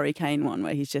like the Harry Kane one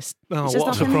where he's just what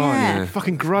a surprise! Yeah.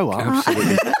 Fucking grow up.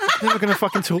 Absolutely. Never going to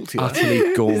fucking talk to you.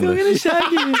 Utterly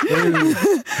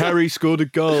gormless. Harry scored a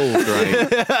goal. Great. No,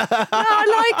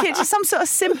 I like it. Just some sort of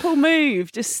simple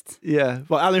move. Just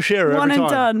well, Alan Shearer. One every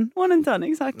and time. done. One and done.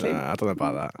 Exactly. I don't know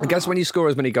about that. I guess when you score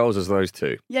as many goals as those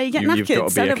two, you get knackered. You've got to be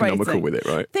celebrating. economical with it,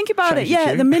 right? Think about it.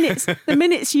 Yeah, the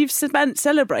minutes you've spent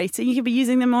celebrating, you could be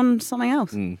using them on something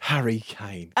else. Harry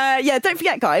Kane. Don't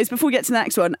forget, guys. Before we get to the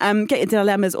next one, get your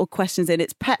dilemmas or questions in.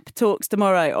 It's Pep Talks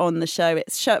tomorrow on the show.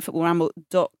 It's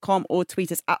show@footballramble.com or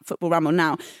tweet us at Football Ramble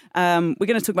now. We're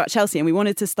going to talk about Chelsea, and we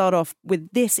wanted to start off with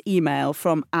this email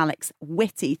from Alex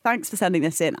Whitty. Thanks for sending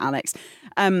this in, Alex.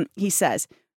 He says,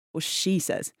 or she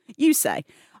says, you say,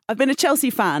 I've been a Chelsea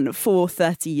fan for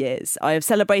 30 years. I have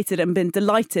celebrated and been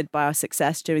delighted by our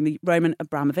success during the Roman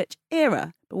Abramovich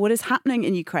era. But what is happening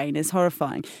in Ukraine is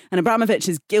horrifying, and Abramovich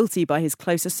is guilty by his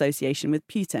close association with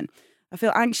Putin. I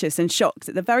feel anxious and shocked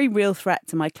at the very real threat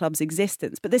to my club's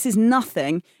existence, but this is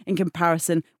nothing in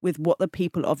comparison with what the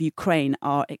people of Ukraine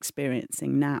are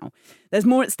experiencing now. There's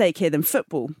more at stake here than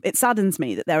football. It saddens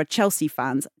me that there are Chelsea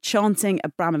fans chanting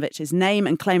Abramovich's name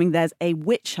and claiming there's a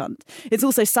witch hunt. It's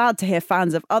also sad to hear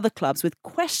fans of other clubs with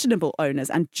questionable owners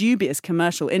and dubious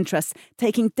commercial interests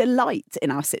taking delight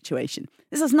in our situation.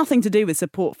 This has nothing to do with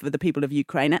support for the people of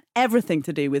Ukraine and everything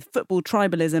to do with football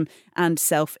tribalism and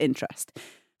self-interest.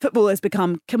 Football has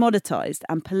become commoditised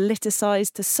and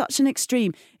politicised to such an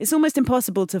extreme, it's almost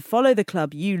impossible to follow the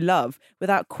club you love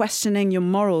without questioning your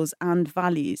morals and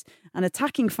values and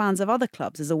attacking fans of other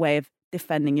clubs as a way of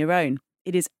defending your own.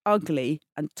 It is ugly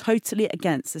and totally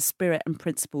against the spirit and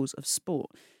principles of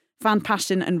sport. Fan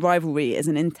passion and rivalry is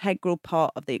an integral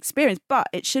part of the experience, but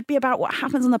it should be about what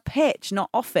happens on the pitch,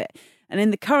 not off it. And in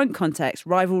the current context,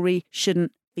 rivalry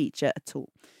shouldn't feature at all.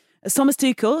 As Thomas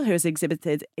Tuchel, who has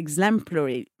exhibited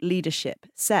exemplary leadership,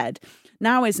 said,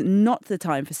 now is not the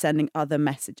time for sending other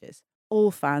messages.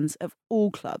 All fans of all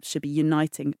clubs should be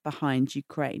uniting behind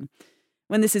Ukraine.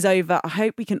 When this is over, I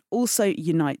hope we can also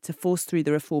unite to force through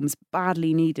the reforms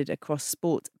badly needed across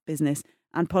sport, business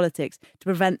and politics to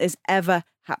prevent this ever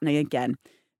happening again.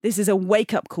 This is a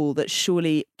wake-up call that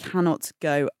surely cannot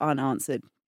go unanswered.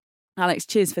 Alex,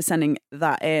 cheers for sending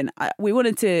that in. We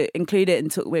wanted to include it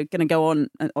and we're going to go on,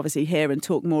 obviously, here and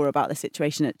talk more about the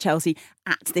situation at Chelsea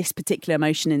at this particular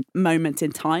moment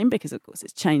in time, because, of course,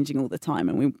 it's changing all the time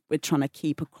and we're trying to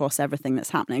keep across everything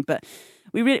that's happening. But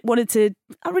we really wanted to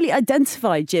really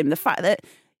identify, Jim, the fact that,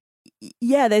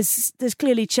 yeah, there's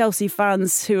clearly Chelsea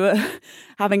fans who are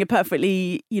having a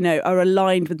perfectly, are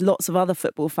aligned with lots of other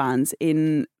football fans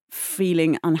in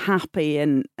feeling unhappy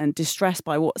and distressed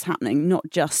by what's happening, not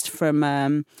just from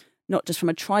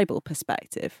a tribal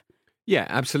perspective. Yeah,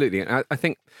 absolutely. And I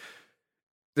think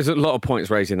there's a lot of points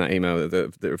raised in that email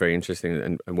that are very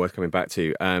interesting and worth coming back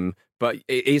to. But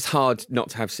it is hard not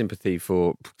to have sympathy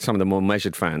for some of the more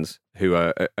measured fans who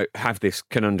have this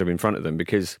conundrum in front of them,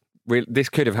 because this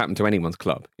could have happened to anyone's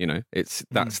club.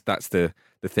 That's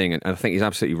the thing, and I think he's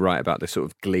absolutely right about the sort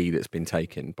of glee that's been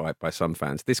taken by some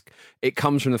fans. It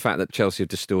comes from the fact that Chelsea have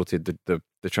distorted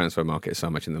the transfer market so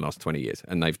much in the last 20 years,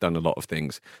 and they've done a lot of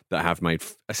things that have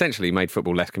essentially made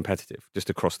football less competitive just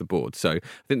across the board. So I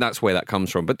think that's where that comes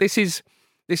from. But this is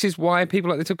why people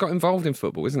like this have got involved in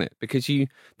football, isn't it? Because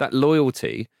that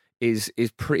loyalty is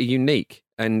pretty unique,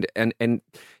 and at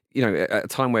a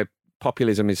time where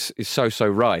populism is so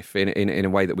rife in a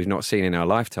way that we've not seen in our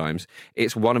lifetimes.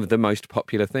 It's one of the most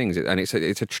popular things, and it's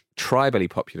a tribally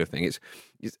popular thing. It's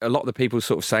a lot of the people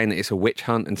sort of saying that it's a witch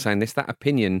hunt and saying this. That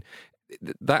opinion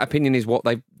is what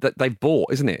they've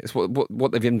bought, isn't it? It's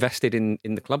what they've invested in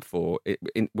the club for.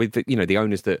 With the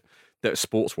owners that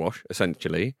sports wash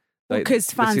essentially. Because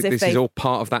fans, this is all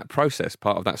part of that process,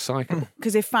 part of that cycle.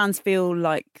 Because if fans feel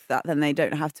like that, then they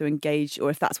don't have to engage, or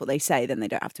if that's what they say, then they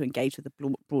don't have to engage with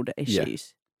the broader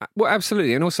issues. Yeah. Well,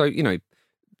 absolutely. And also,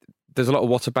 there's a lot of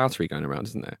whataboutery going around,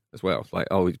 isn't there, as well? Like,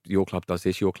 oh, your club does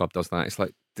this, your club does that. It's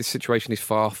like this situation is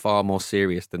far, far more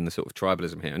serious than the sort of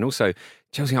tribalism here. And also,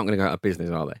 Chelsea aren't going to go out of business,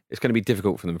 are they? It's going to be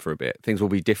difficult for them for a bit. Things will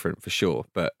be different for sure,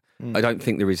 but I don't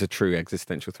think there is a true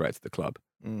existential threat to the club.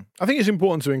 I think it's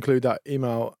important to include that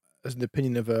email as an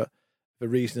opinion of a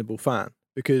reasonable fan,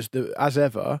 because as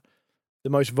ever, the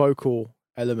most vocal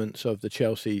elements of the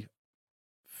Chelsea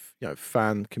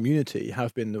fan community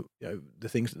have been the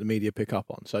things that the media pick up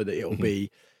on. So that it'll be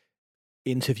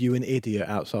interview an idiot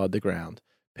outside the ground,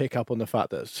 pick up on the fact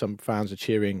that some fans are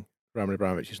cheering Roman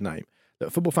Abramovich's name.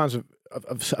 That football fans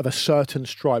of a certain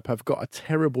stripe have got a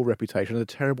terrible reputation and a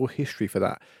terrible history for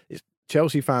that.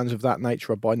 Chelsea fans of that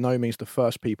nature are by no means the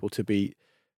first people to be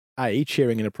A,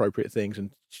 cheering inappropriate things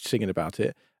and singing about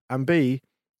it, and B,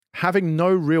 having no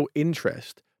real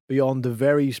interest beyond the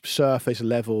very surface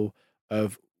level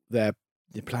of the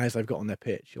players they've got on their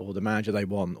pitch, or the manager they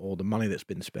want, or the money that's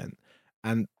been spent.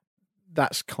 And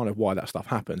that's kind of why that stuff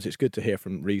happens. It's good to hear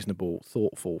from reasonable,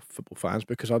 thoughtful football fans,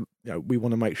 because we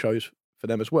want to make shows for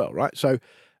them as well, right? So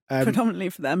predominantly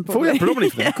for them, probably. Predominantly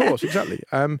for them, of course, exactly.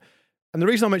 And the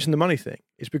reason I mentioned the money thing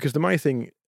is because the money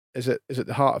thing is at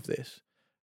the heart of this.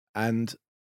 And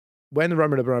when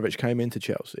Roman Abramovich came into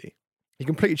Chelsea, he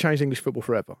completely changed English football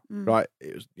forever, right?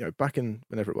 It was, back in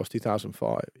whenever it was,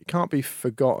 2005. It can't be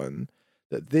forgotten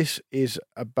that this is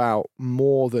about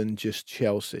more than just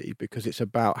Chelsea, because it's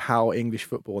about how English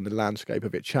football and the landscape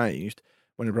of it changed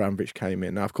when Abramovich came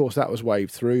in. Now, of course, that was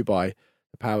waved through by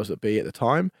the powers that be at the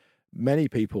time. Many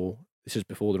people, this is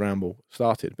before the ramble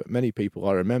started, but many people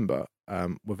I remember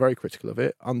were very critical of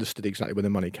it, understood exactly where the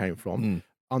money came from,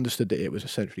 understood that it was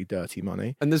essentially dirty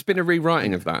money. And there's been a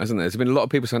rewriting of that, hasn't there? There's been a lot of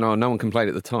people saying, oh, no one complained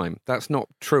at the time. That's not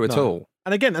true at all.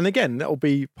 And again, that will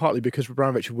be partly because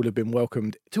Abramovich would have been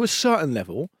welcomed to a certain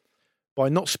level by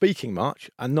not speaking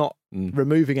much and not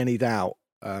removing any doubt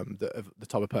of the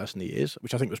type of person he is,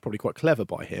 which I think was probably quite clever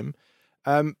by him.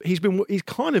 he's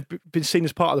kind of been seen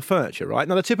as part of the furniture, right?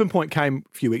 Now, the tipping point came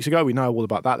a few weeks ago. We know all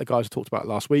about that. The guys talked about it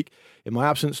last week in my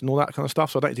absence and all that kind of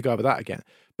stuff, so I don't need to go over that again.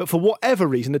 But for whatever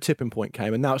reason, the tipping point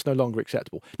came, and now it's no longer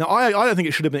acceptable. Now, I don't think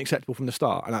it should have been acceptable from the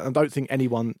start, and I don't think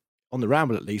anyone on the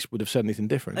Ramble at least would have said anything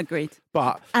different. Agreed.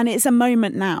 And it's a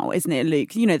moment now, isn't it,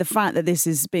 Luke? You know, the fact that this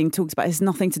is being talked about has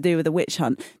nothing to do with a witch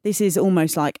hunt. This is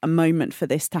almost like a moment for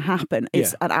this to happen.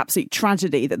 It's an absolute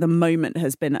tragedy that the moment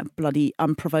has been a bloody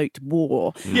unprovoked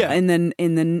war in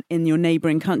your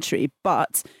neighbouring country.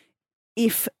 But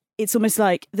if it's almost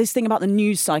like this thing about the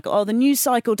news cycle, the news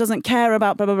cycle doesn't care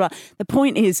about blah, blah, blah. The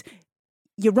point is,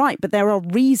 you're right, but there are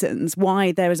reasons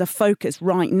why there is a focus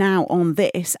right now on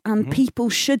this, and people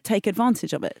should take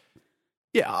advantage of it.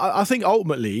 Yeah, I think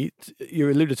ultimately, you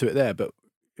alluded to it there, but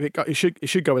it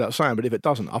should go without saying, but if it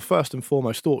doesn't, our first and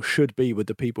foremost thought should be with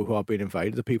the people who are being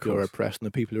invaded, the people who are oppressed, and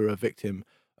the people who are a victim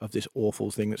of this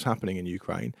awful thing that's happening in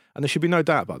Ukraine. And there should be no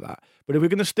doubt about that. But if we're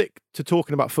going to stick to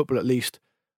talking about football, at least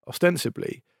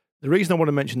ostensibly, the reason I want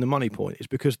to mention the money point is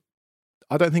because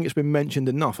I don't think it's been mentioned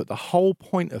enough that the whole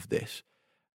point of this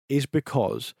is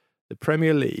because the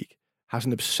Premier League has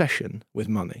an obsession with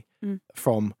money,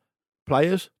 from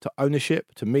players to ownership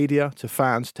to media to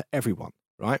fans to everyone,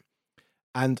 right?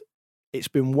 And it's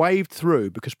been waved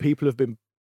through because people have been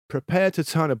prepared to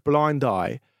turn a blind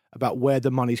eye about where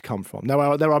the money's come from.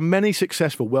 Now, there are many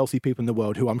successful, wealthy people in the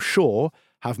world who I'm sure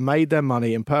have made their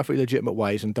money in perfectly legitimate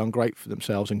ways and done great for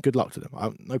themselves, and good luck to them. I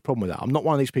have no problem with that. I'm not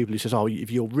one of these people who says,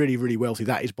 if you're really, really wealthy,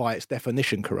 that is by its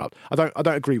definition corrupt. I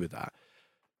don't agree with that.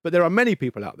 But there are many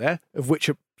people out there, of which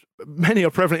many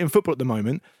are prevalent in football at the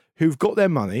moment, who've got their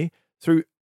money through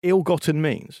ill-gotten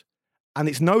means. And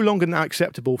it's no longer now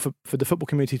acceptable for the football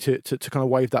community to kind of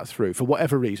wave that through for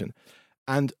whatever reason.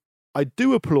 And I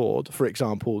do applaud, for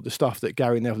example, the stuff that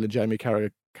Gary Neville and Jamie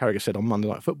Carragher said on Monday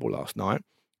Night Football last night.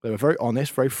 They were very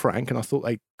honest, very frank, and I thought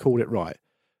they called it right.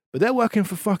 But they're working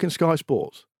for fucking Sky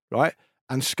Sports, right?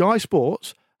 And Sky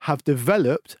Sports have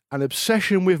developed an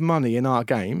obsession with money in our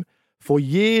game for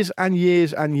years and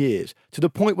years and years, to the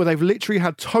point where they've literally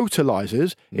had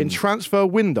totalisers in transfer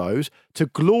windows to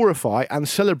glorify and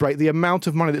celebrate the amount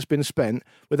of money that's been spent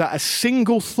without a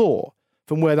single thought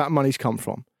from where that money's come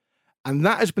from. And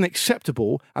that has been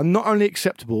acceptable, and not only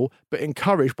acceptable, but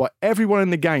encouraged by everyone in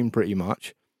the game pretty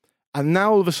much. And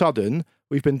now all of a sudden,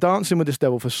 we've been dancing with this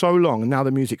devil for so long, and now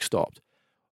the music stopped.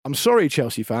 I'm sorry,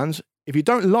 Chelsea fans, if you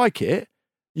don't like it,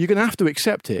 you're going to have to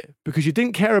accept it, because you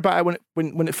didn't care about it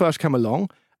when it first came along,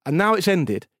 and now it's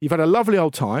ended. You've had a lovely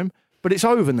old time, but it's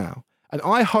over now. And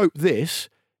I hope this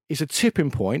is a tipping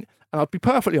point, and I'll be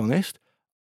perfectly honest,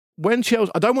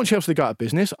 I don't want Chelsea to go out of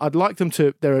business. I'd like them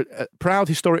to, they're a proud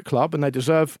historic club, and they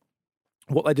deserve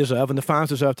what they deserve, and the fans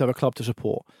deserve to have a club to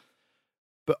support.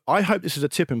 But I hope this is a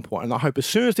tipping point, and I hope as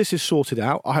soon as this is sorted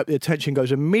out, I hope the attention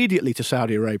goes immediately to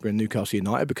Saudi Arabia and Newcastle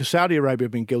United, because Saudi Arabia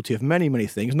have been guilty of many, many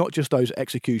things, not just those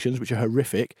executions, which are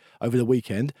horrific over the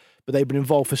weekend, but they've been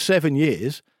involved for 7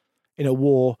 years in a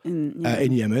war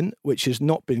in Yemen, which has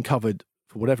not been covered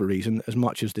for whatever reason as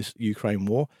much as this Ukraine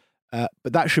war.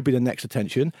 But that should be the next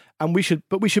attention. And we should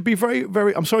be very,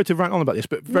 very, I'm sorry to rant on about this,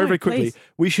 but very quickly,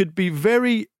 we should be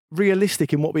very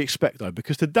realistic in what we expect, though,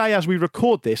 because today, as we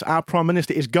record this, our Prime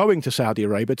Minister is going to Saudi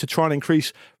Arabia to try and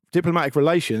increase diplomatic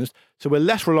relations, so we're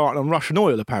less reliant on Russian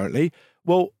oil, apparently.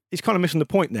 Well, he's kind of missing the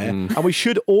point there. And we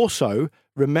should also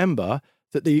remember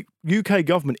that the UK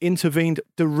government intervened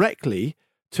directly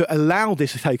to allow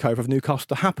this takeover of Newcastle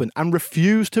to happen and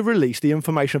refused to release the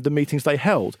information of the meetings they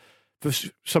held for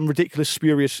some ridiculous,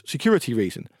 spurious security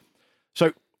reason.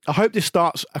 So I hope this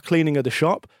starts a cleaning of the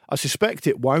shop. I suspect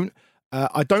it won't.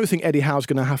 I don't think Eddie Howe's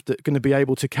going to be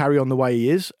able to carry on the way he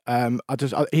is.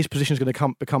 His position is going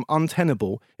to become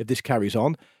untenable if this carries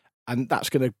on, and that's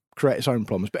going to create its own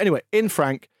problems. But anyway, in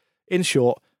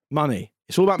short, money.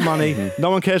 It's all about money. No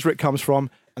one cares where it comes from,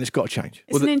 and it's got to change.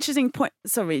 It's an interesting point.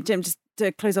 Sorry, Jim, just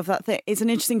to close off that thing. It's an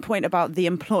interesting point about the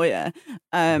employer,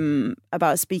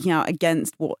 about speaking out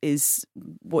against what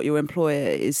your employer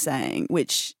is saying,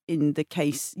 which in the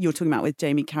case you're talking about with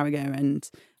Jamie Carragher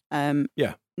and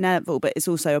Neville, but it's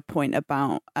also a point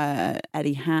about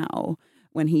Eddie Howe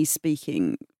when he's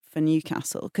speaking for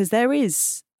Newcastle, because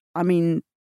I'm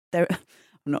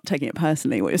not taking it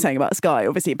personally what you're saying about Sky,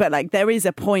 obviously, but like there is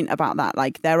a point about that.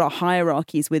 Like there are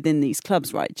hierarchies within these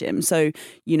clubs, right, Jim? So,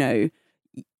 you know,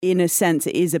 in a sense,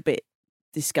 it is a bit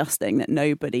disgusting that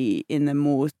nobody in the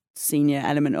more senior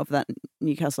element of that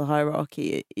Newcastle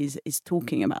hierarchy is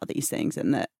talking about these things,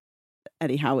 and that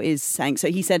Eddie Howe is saying. So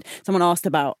he said, someone asked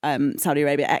about Saudi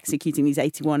Arabia executing these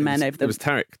 81 men over the... It was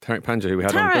Tariq Panja who we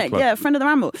had on. Tariq, yeah, friend of the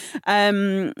Ramble.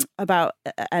 And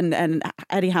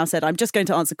Eddie Howe said, I'm just going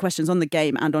to answer questions on the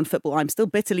game and on football. I'm still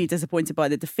bitterly disappointed by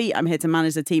the defeat. I'm here to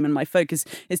manage the team and my focus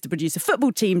is to produce a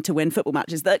football team to win football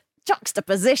matches. The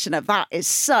juxtaposition of that is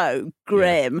so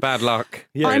grim. Yeah. Bad luck,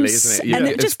 really, isn't it?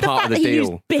 And just the fact that he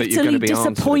was bitterly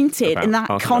disappointed in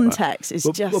that context is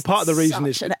just part of the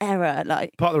reason such an error.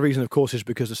 Part of the reason, of course, is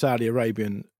because the Saudi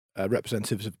Arabian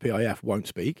representatives of PIF won't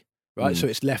speak. Right, so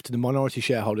it's left to the minority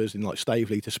shareholders in like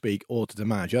Staveley to speak or to the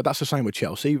manager. That's the same with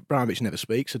Chelsea. Abramovich never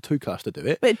speaks, so Tuchel to do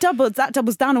it. But that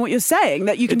doubles down on what you're saying,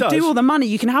 that you can do all the money,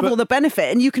 you can have all the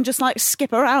benefit, and you can just like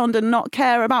skip around and not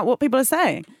care about what people are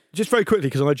saying. Just very quickly,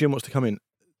 because I know Jim wants to come in.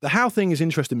 The Howe thing is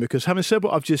interesting because having said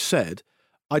what I've just said,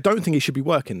 I don't think he should be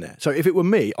working there. So if it were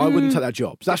me, I wouldn't take that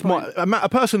job. That's a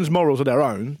person's morals are their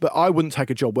own, but I wouldn't take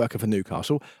a job working for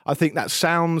Newcastle. I think that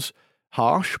sounds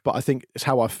harsh, but I think it's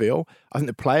how I feel. I think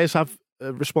the players have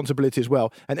a responsibility as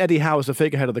well. And Eddie Howe, as the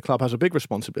figurehead of the club, has a big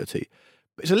responsibility.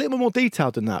 But it's a little bit more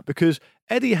detailed than that because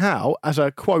Eddie Howe, as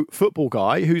a, quote, football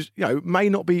guy who's, may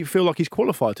not feel like he's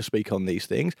qualified to speak on these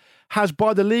things, has,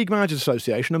 by the League Managers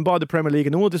Association and by the Premier League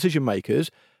and all the decision makers,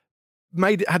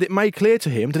 had it made clear to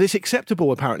him that it's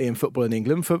acceptable, apparently, in football in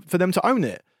England for them to own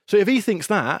it. So if he thinks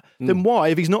that, then why,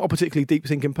 if he's not a particularly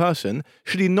deep-thinking person,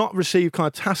 should he not receive kind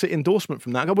of tacit endorsement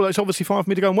from that? Well, it's obviously fine for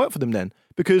me to go and work for them then,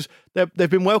 because they've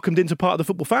been welcomed into part of the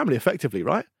football family, effectively,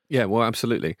 right? Yeah, well,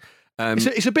 absolutely.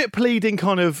 It's a bit pleading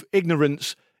kind of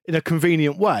ignorance in a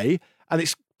convenient way, and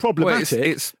it's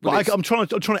problematic. I'm trying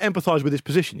to empathise with his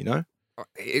position,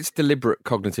 It's deliberate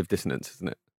cognitive dissonance, isn't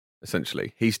it?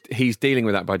 Essentially, he's dealing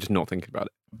with that by just not thinking about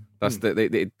it. That's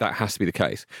that has to be the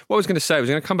case. What I was going to say was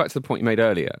going to come back to the point you made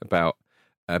earlier about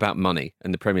money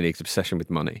and the Premier League's obsession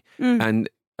with money. And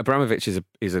Abramovich is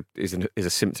a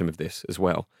symptom of this as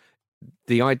well.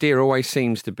 The idea always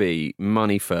seems to be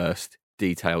money first,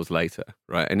 details later,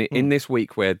 right? And in this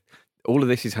week where all of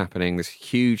this is happening, this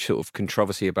huge sort of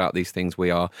controversy about these things, we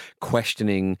are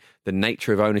questioning the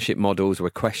nature of ownership models.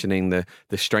 We're questioning the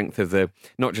strength of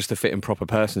not just the fit and proper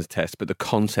persons test, but the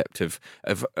concept of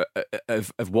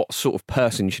what sort of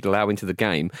person you should allow into the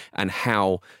game and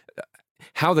how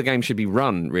the game should be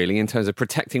run, really, in terms of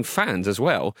protecting fans as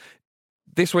well.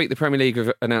 This week, the Premier League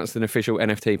have announced an official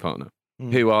NFT partner.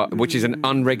 Which is an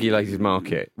unregulated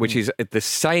market, which is the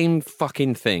same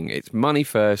fucking thing. It's money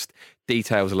first,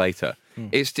 details later.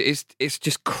 It's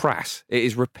just crass. It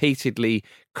is repeatedly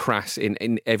crass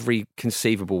in every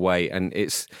conceivable way, and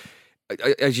it's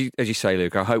as you say,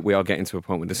 Luke. I hope we are getting to a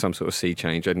point where there's some sort of sea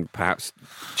change, and perhaps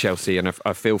Chelsea. And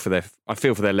I feel for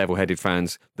their level-headed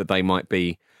fans that they might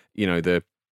be,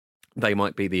 they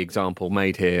might be the example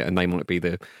made here, and they might be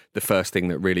the first thing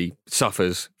that really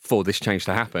suffers for this change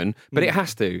to happen. But it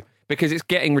has to, because it's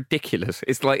getting ridiculous.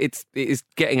 It's like it is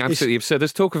getting absolutely absurd.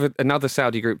 There's talk of another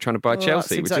Saudi group trying to buy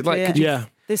Chelsea, exactly, which is like,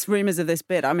 This rumours of this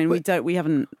bid. I mean, we don't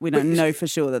know for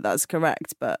sure that that's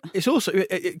correct, but it's also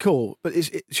cool. But it's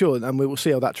sure, and we will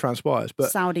see how that transpires.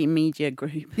 But Saudi media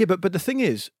group. Yeah, but the thing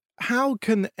is, how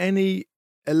can any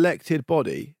elected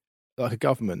body like a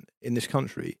government in this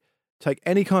country take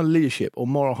any kind of leadership or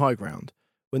moral high ground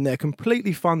when they're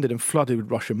completely funded and flooded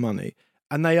with Russian money,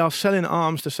 and they are selling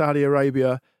arms to Saudi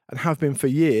Arabia and have been for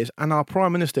years, and our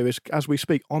Prime Minister is, as we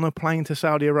speak, on a plane to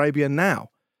Saudi Arabia now.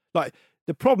 Like,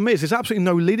 the problem is there's absolutely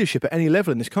no leadership at any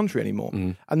level in this country anymore,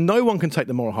 and no one can take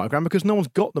the moral high ground because no one's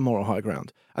got the moral high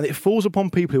ground, and it falls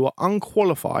upon people who are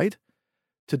unqualified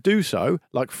to do so,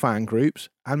 like fan groups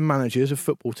and managers of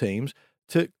football teams,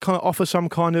 to kind of offer some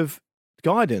kind of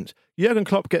guidance. Jurgen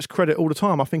Klopp gets credit all the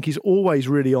time. I think he's always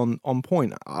really on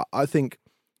point. I think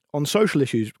on social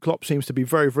issues, Klopp seems to be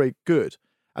very, very good.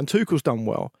 And Tuchel's done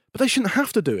well. But they shouldn't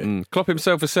have to do it. Klopp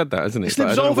himself has said that, hasn't he? It's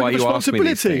absolving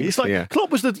responsibility. It's like Klopp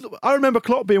was I remember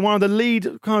Klopp being one of the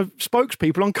lead kind of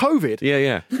spokespeople on COVID.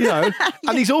 Yeah.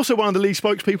 And he's also one of the lead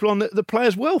spokespeople on the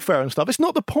players' welfare and stuff. It's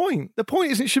not the point. The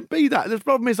point isn't it shouldn't be that. The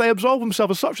problem is they absolve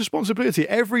themselves of such responsibility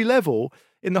at every level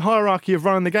in the hierarchy of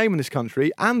running the game in this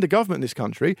country and the government in this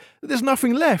country that there's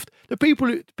nothing left. The people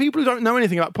who don't know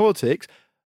anything about politics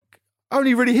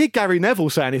only really hear Gary Neville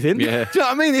say anything. Yeah. Do you know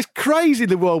what I mean? It's crazy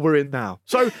the world we're in now.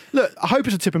 So, look, I hope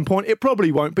it's a tipping point. It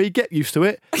probably won't be. Get used to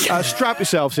it. Strap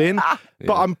yourselves in.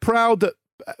 But I'm proud that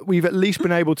we've at least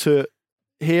been able to,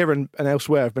 here and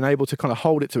elsewhere, have been able to kind of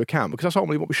hold it to account, because that's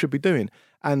ultimately what we should be doing.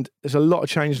 And there's a lot of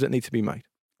changes that need to be made.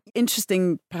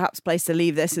 Interesting, perhaps, place to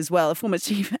leave this as well. The former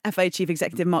FA Chief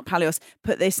Executive Mark Palios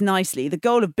put this nicely. The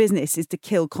goal of business is to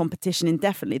kill competition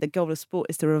indefinitely. The goal of sport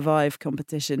is to revive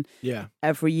competition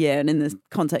every year. And in the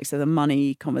context of the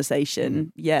money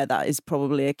conversation, that is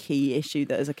probably a key issue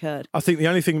that has occurred. I think the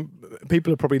only thing,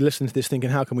 people are probably listening to this thinking,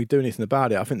 how can we do anything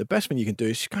about it? I think the best thing you can do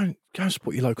is go and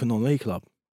support your local non-league club.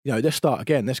 Let's start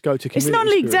again. Let's go to community. It's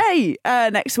non-league spirit. day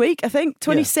next week, I think,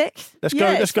 26th.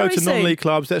 Let's go to non-league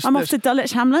clubs. I'm off to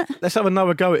Dulwich Hamlet. Let's have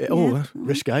another go at it. Oh,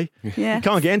 risque. Yeah. You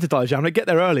can't get into Dulwich Hamlet. Get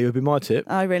there early would be my tip.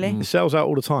 Oh, really? It sells out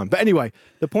all the time. But anyway,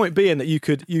 the point being that you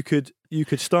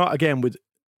could start again with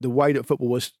the way that football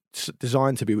was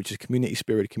designed to be, which is community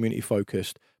spirit, community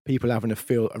focused, people having a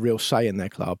real say in their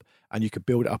club, and you could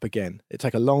build it up again. It'd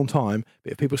take a long time,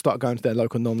 but if people start going to their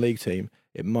local non-league team,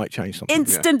 it might change something.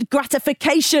 Instant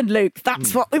gratification, Luke.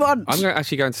 That's what we want. I'm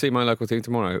actually going to see my local team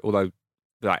tomorrow, although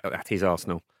that is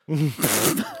Arsenal.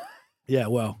 Yeah,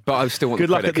 well. But I still want good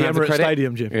the luck credit. at the Emirates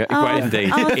Stadium, Jim. Yeah, well, indeed.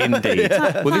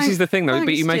 Well, this is the thing, though.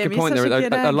 But you make Jim, a point you're there.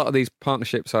 such a good A lot of these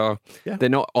partnerships they're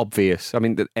not obvious. I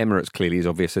mean, the Emirates clearly is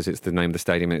obvious as it's the name of the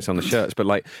stadium and it's on the shirts. But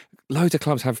like, loads of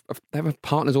clubs have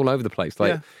partners all over the place.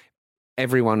 Like,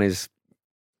 everyone is.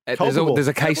 There's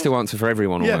a case to answer for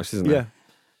everyone almost, isn't there? Yeah.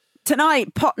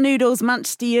 Tonight, Pot Noodles,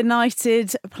 Manchester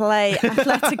United play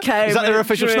Atletico. Is that their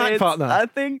official snack partner? I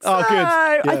think so. Oh, good.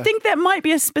 Yeah. I think there might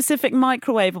be a specific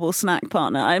microwavable snack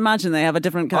partner. I imagine they have a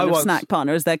different kind of snack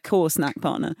partner as their core snack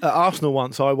partner. At Arsenal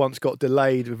I once got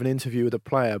delayed with an interview with a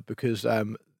player because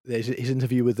his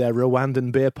interview with their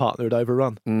Rwandan beer partner had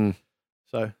overrun.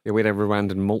 So we had a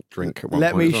Rwandan malt drink at one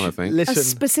point as well, I think. Listen.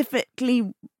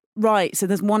 Specifically... Right, so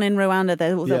there's one in Rwanda,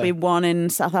 there'll be one in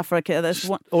South Africa. There's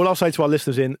one. All I'll say to our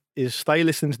listeners is stay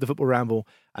listening to the Football Ramble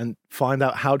and find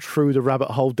out how true the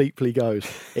rabbit hole deeply goes.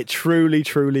 It truly,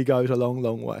 truly goes a long,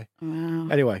 long way. Wow.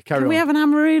 Anyway, carry on. Can we have an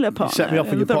Amarula partner? You set me off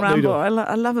with your the pot Ramble. noodle.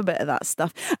 I love a bit of that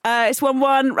stuff. It's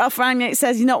 1-1. Ralph Rangnick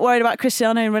says he's not worried about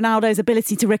Cristiano Ronaldo's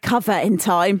ability to recover in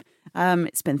time.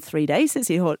 It's been 3 days since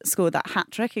he scored that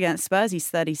hat-trick against Spurs. He's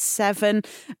 37.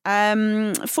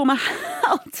 Former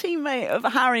teammate of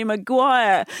Harry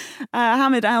Maguire,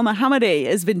 Hamid Al-Mohammadi,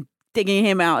 has been digging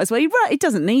him out as well. He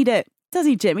doesn't need it. Does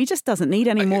he, Jim? He just doesn't need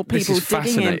any more people this is digging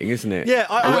fascinating, him. Isn't it?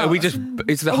 Yeah.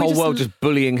 Is the whole world just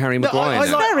bullying Harry Maguire? It's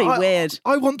very weird.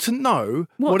 I want to know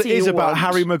what it is about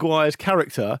Harry Maguire's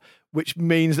character which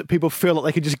means that people feel like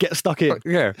they can just get stuck in.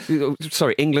 Yeah.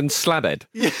 Sorry, England's slabhead.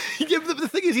 Yeah, but the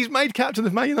thing is, he's made captain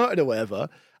of Man United or whatever,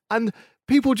 and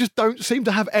people just don't seem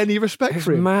to have any respect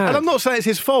for him. Mad. And I'm not saying it's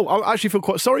his fault. I actually feel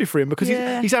quite sorry for him because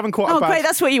he's having quite a bad... Oh, great,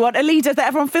 that's what you want. A leader that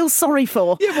everyone feels sorry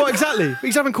for. Yeah, well, exactly.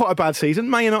 He's having quite a bad season.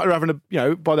 Man United are having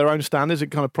by their own standards, a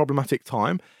kind of problematic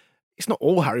time. It's not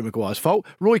all Harry Maguire's fault.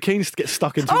 Roy Keane gets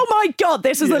stuck into... Oh my God,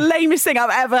 this is the lamest thing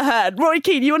I've ever heard. Roy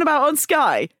Keane, you on about on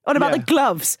Sky? On about the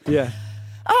gloves? Yeah.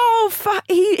 Oh, fuck.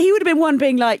 He would have been one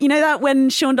being like, you know that when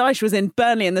Sean Dyche was in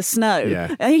Burnley in the snow?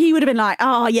 Yeah. He would have been like,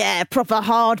 oh yeah, proper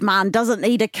hard man, doesn't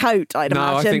need a coat, I'd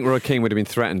imagine. No, I think Roy Keane would have been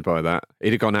threatened by that.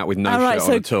 He'd have gone out with no shirt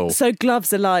on at all. So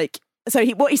gloves are like... So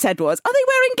what he said was, are they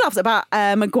wearing gloves? About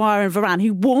Maguire and Varane,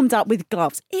 who warmed up with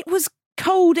gloves. It was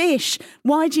cold-ish.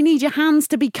 Why do you need your hands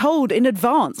to be cold in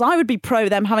advance? I would be pro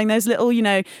them having those little,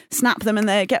 snap them and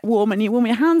they get warm and you warm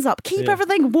your hands up. Keep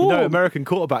everything warm. American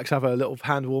quarterbacks have a little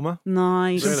hand warmer.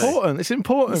 Nice. It's important. It's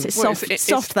important. It's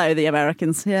soft though, the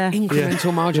Americans. Yeah.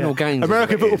 Incremental marginal gains.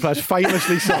 American football players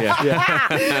famously soft.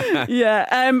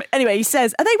 Yeah. Anyway, he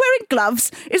says, are they wearing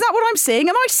gloves? Is that what I'm seeing?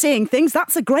 Am I seeing things?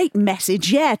 That's a great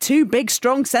message. Yeah, two big,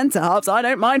 strong centre-halves. I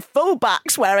don't mind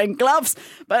full-backs wearing gloves,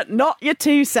 but not your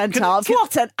two centre-halves.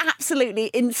 What an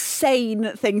absolutely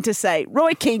insane thing to say.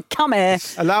 Roy Keane, come here.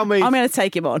 Allow me. I'm going to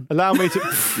take him on. Allow me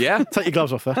to... Yeah? Take your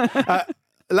gloves off there.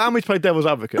 Allow me to play devil's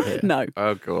advocate here. No.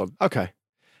 Oh, God. Okay.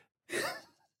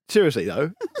 Seriously,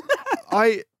 though,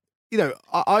 I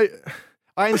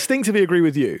instinctively agree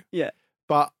with you. Yeah.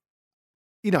 But,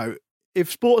 if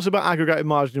sport's about aggregated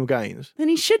marginal gains... Then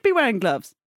he should be wearing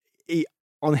gloves.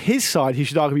 On his side, he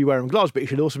should arguably be wearing gloves, but he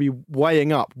should also be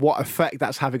weighing up what effect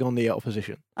that's having on the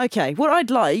opposition. Okay, what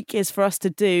I'd like is for us to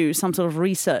do some sort of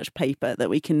research paper that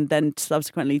we can then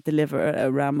subsequently deliver a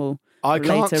ramble. I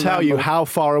can't tell you how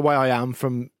far away I am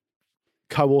from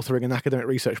co-authoring an academic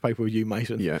research paper with you,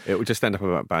 Mason. Yeah, it would just end up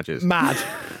about badges. Mad.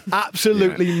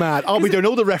 Absolutely mad. I'll be doing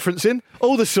all the referencing,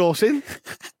 all the sourcing.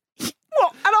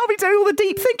 What? And I'll be doing all the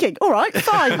deep thinking. All right,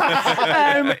 fine.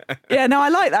 I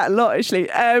like that a lot, actually.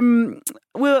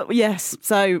 Yes.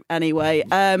 So anyway,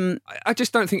 I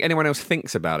just don't think anyone else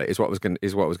thinks about it. Is what was going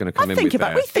to come in with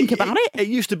that. We think about it. It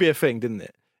used to be a thing, didn't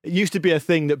it? It used to be a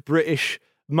thing that British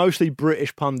mostly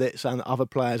British pundits and other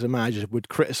players and managers would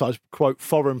criticise, quote,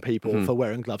 foreign people for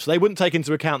wearing gloves. So they wouldn't take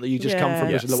into account that you just come from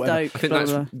Brazil or whatever. Stoke, I think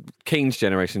that's Keane's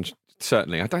generation,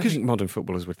 certainly. I don't think modern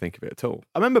footballers would think of it at all.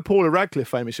 I remember Paula Radcliffe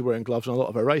famously wearing gloves on a lot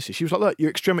of her races. She was like, look, your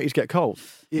extremities get cold.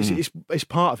 It's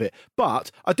part of it.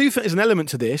 But I do think there's an element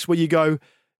to this where you go,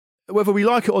 whether we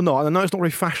like it or not, and I know it's not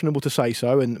very fashionable to say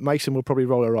so, and Mason will probably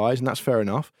roll her eyes, and that's fair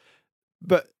enough.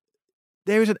 But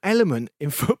there is an element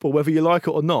in football, whether you like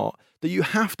it or not, that you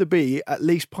have to be at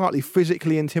least partly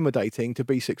physically intimidating to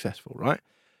be successful, right?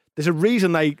 There's a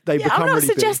reason they become I'm not really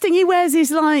suggesting he wears his,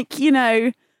 like, you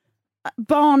know,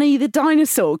 Barney the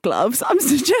dinosaur gloves. I'm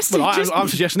suggesting I'm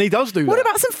suggesting he does do that. What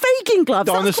about some faking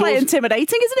gloves? That's quite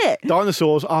intimidating, isn't it?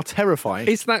 Dinosaurs are terrifying.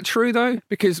 Is that true, though?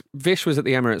 Because Vish was at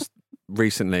the Emirates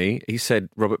recently. He said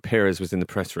Robert Pires was in the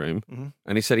press room,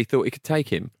 and he said he thought he could take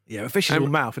him. Yeah, but Vish is all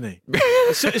mouth, isn't he?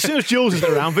 As soon as Jules is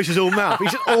around, Vish is all mouth.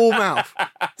 He's all mouth.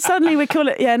 Suddenly we call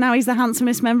it, now he's the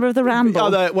handsomest member of the Ramble.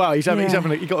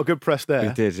 He got a good press there.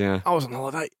 He did, yeah. I was on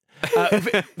holiday.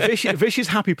 Vish's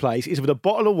happy place is with a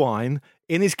bottle of wine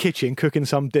in his kitchen cooking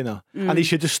some dinner, and he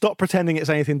should just stop pretending it's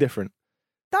anything different.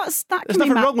 There's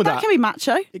nothing wrong with that. That can be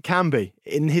macho. It can be.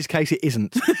 In his case, it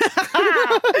isn't.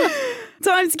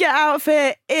 Time to get out of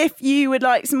here. If you would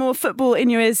like some more football in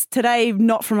your ears today,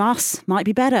 not from us, might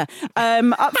be better.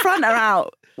 Up front are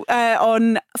out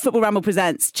on Football Ramble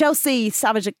Presents. Chelsea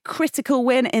savaged a critical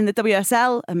win in the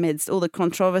WSL amidst all the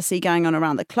controversy going on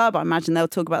around the club. I imagine they'll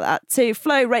talk about that too.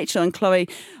 Flo, Rachel and Chloe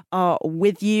are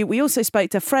with you. We also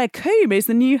spoke to Freya Coombe, who's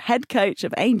the new head coach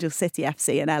of Angel City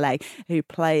FC in LA, who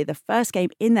play the first game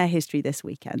in their history this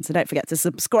weekend. So don't forget to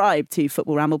subscribe to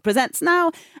Football Ramble Presents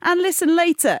now and listen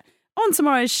later. On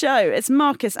tomorrow's show, it's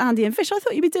Marcus, Andy and Fish. I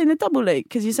thought you'd be doing the double loop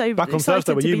because you're so back on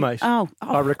Thursday with you, mate. I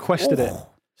requested it.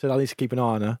 Said I need to keep an eye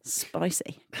on her.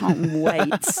 Spicy. Can't wait.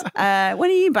 When are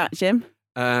you back, Jim?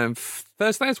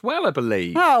 Thursday as well, I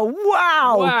believe. Oh,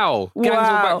 wow. Wow. Gang's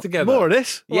all back together. More of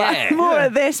this? Yeah. More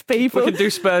of this, people. We can do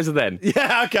Spurs then.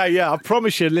 Yeah, okay, yeah. I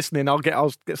promise you, listening, I'll get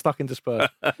stuck into Spurs.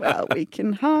 Well, we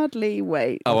can hardly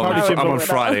wait. Oh, I'm on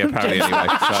Friday, apparently, anyway.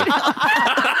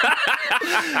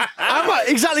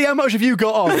 Exactly how much have you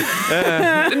got on?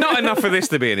 Not enough for this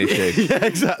to be an issue. Yeah,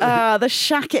 exactly. The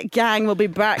Shackett gang will be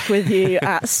back with you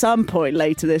at some point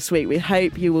later this week. We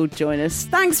hope you will join us.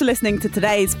 Thanks for listening to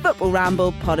today's Football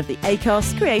Ramble, part of the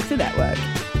Acast Creator Network.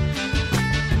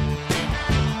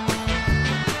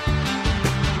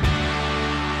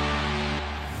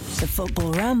 The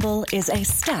Football Ramble is a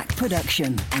Stack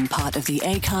production and part of the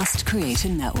Acast Creator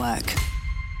Network.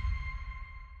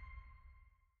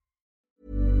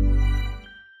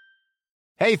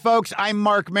 Hey, folks, I'm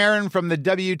Mark Maron from the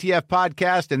WTF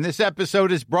Podcast, and this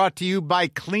episode is brought to you by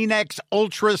Kleenex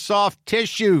Ultra Soft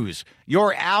Tissues,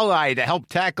 your ally to help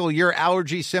tackle your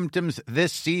allergy symptoms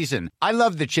this season. I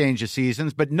love the change of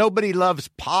seasons, but nobody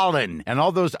loves pollen and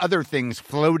all those other things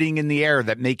floating in the air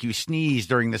that make you sneeze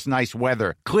during this nice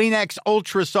weather. Kleenex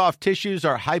Ultra Soft Tissues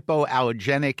are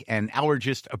hypoallergenic and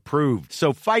allergist approved,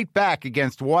 so fight back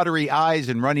against watery eyes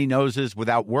and runny noses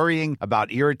without worrying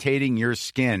about irritating your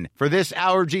skin. For this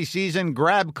allergy season,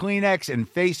 grab Kleenex and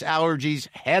face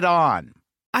allergies head on.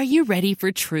 Are you ready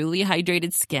for truly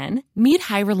hydrated skin? Meet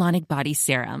Hyaluronic Body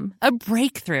Serum, a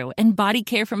breakthrough in body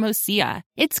care from Osea.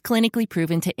 It's clinically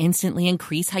proven to instantly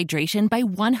increase hydration by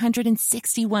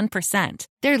 161%.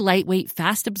 Their lightweight,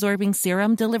 fast-absorbing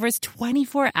serum delivers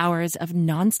 24 hours of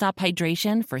nonstop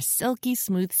hydration for silky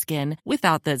smooth skin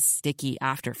without the sticky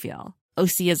afterfeel.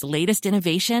 Osea's latest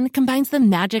innovation combines the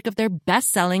magic of their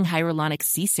best-selling Hyaluronic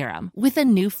Sea Serum with a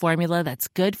new formula that's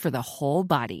good for the whole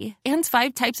body and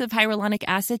 5 types of hyaluronic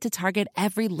acid to target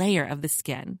every layer of the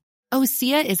skin.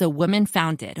 Osea is a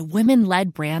women-founded,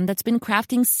 women-led brand that's been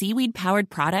crafting seaweed-powered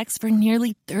products for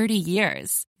nearly 30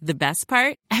 years. The best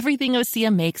part? Everything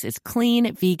Osea makes is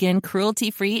clean, vegan,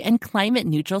 cruelty-free, and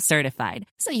climate-neutral certified,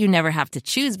 so you never have to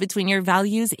choose between your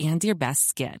values and your best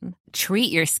skin.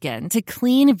 Treat your skin to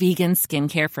clean, vegan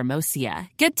skincare from Osea.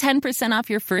 Get 10% off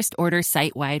your first order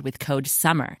site-wide with code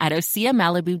SUMMER at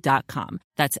OseaMalibu.com.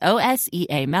 That's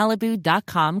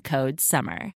OSEAMalibu.com, code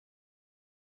SUMMER.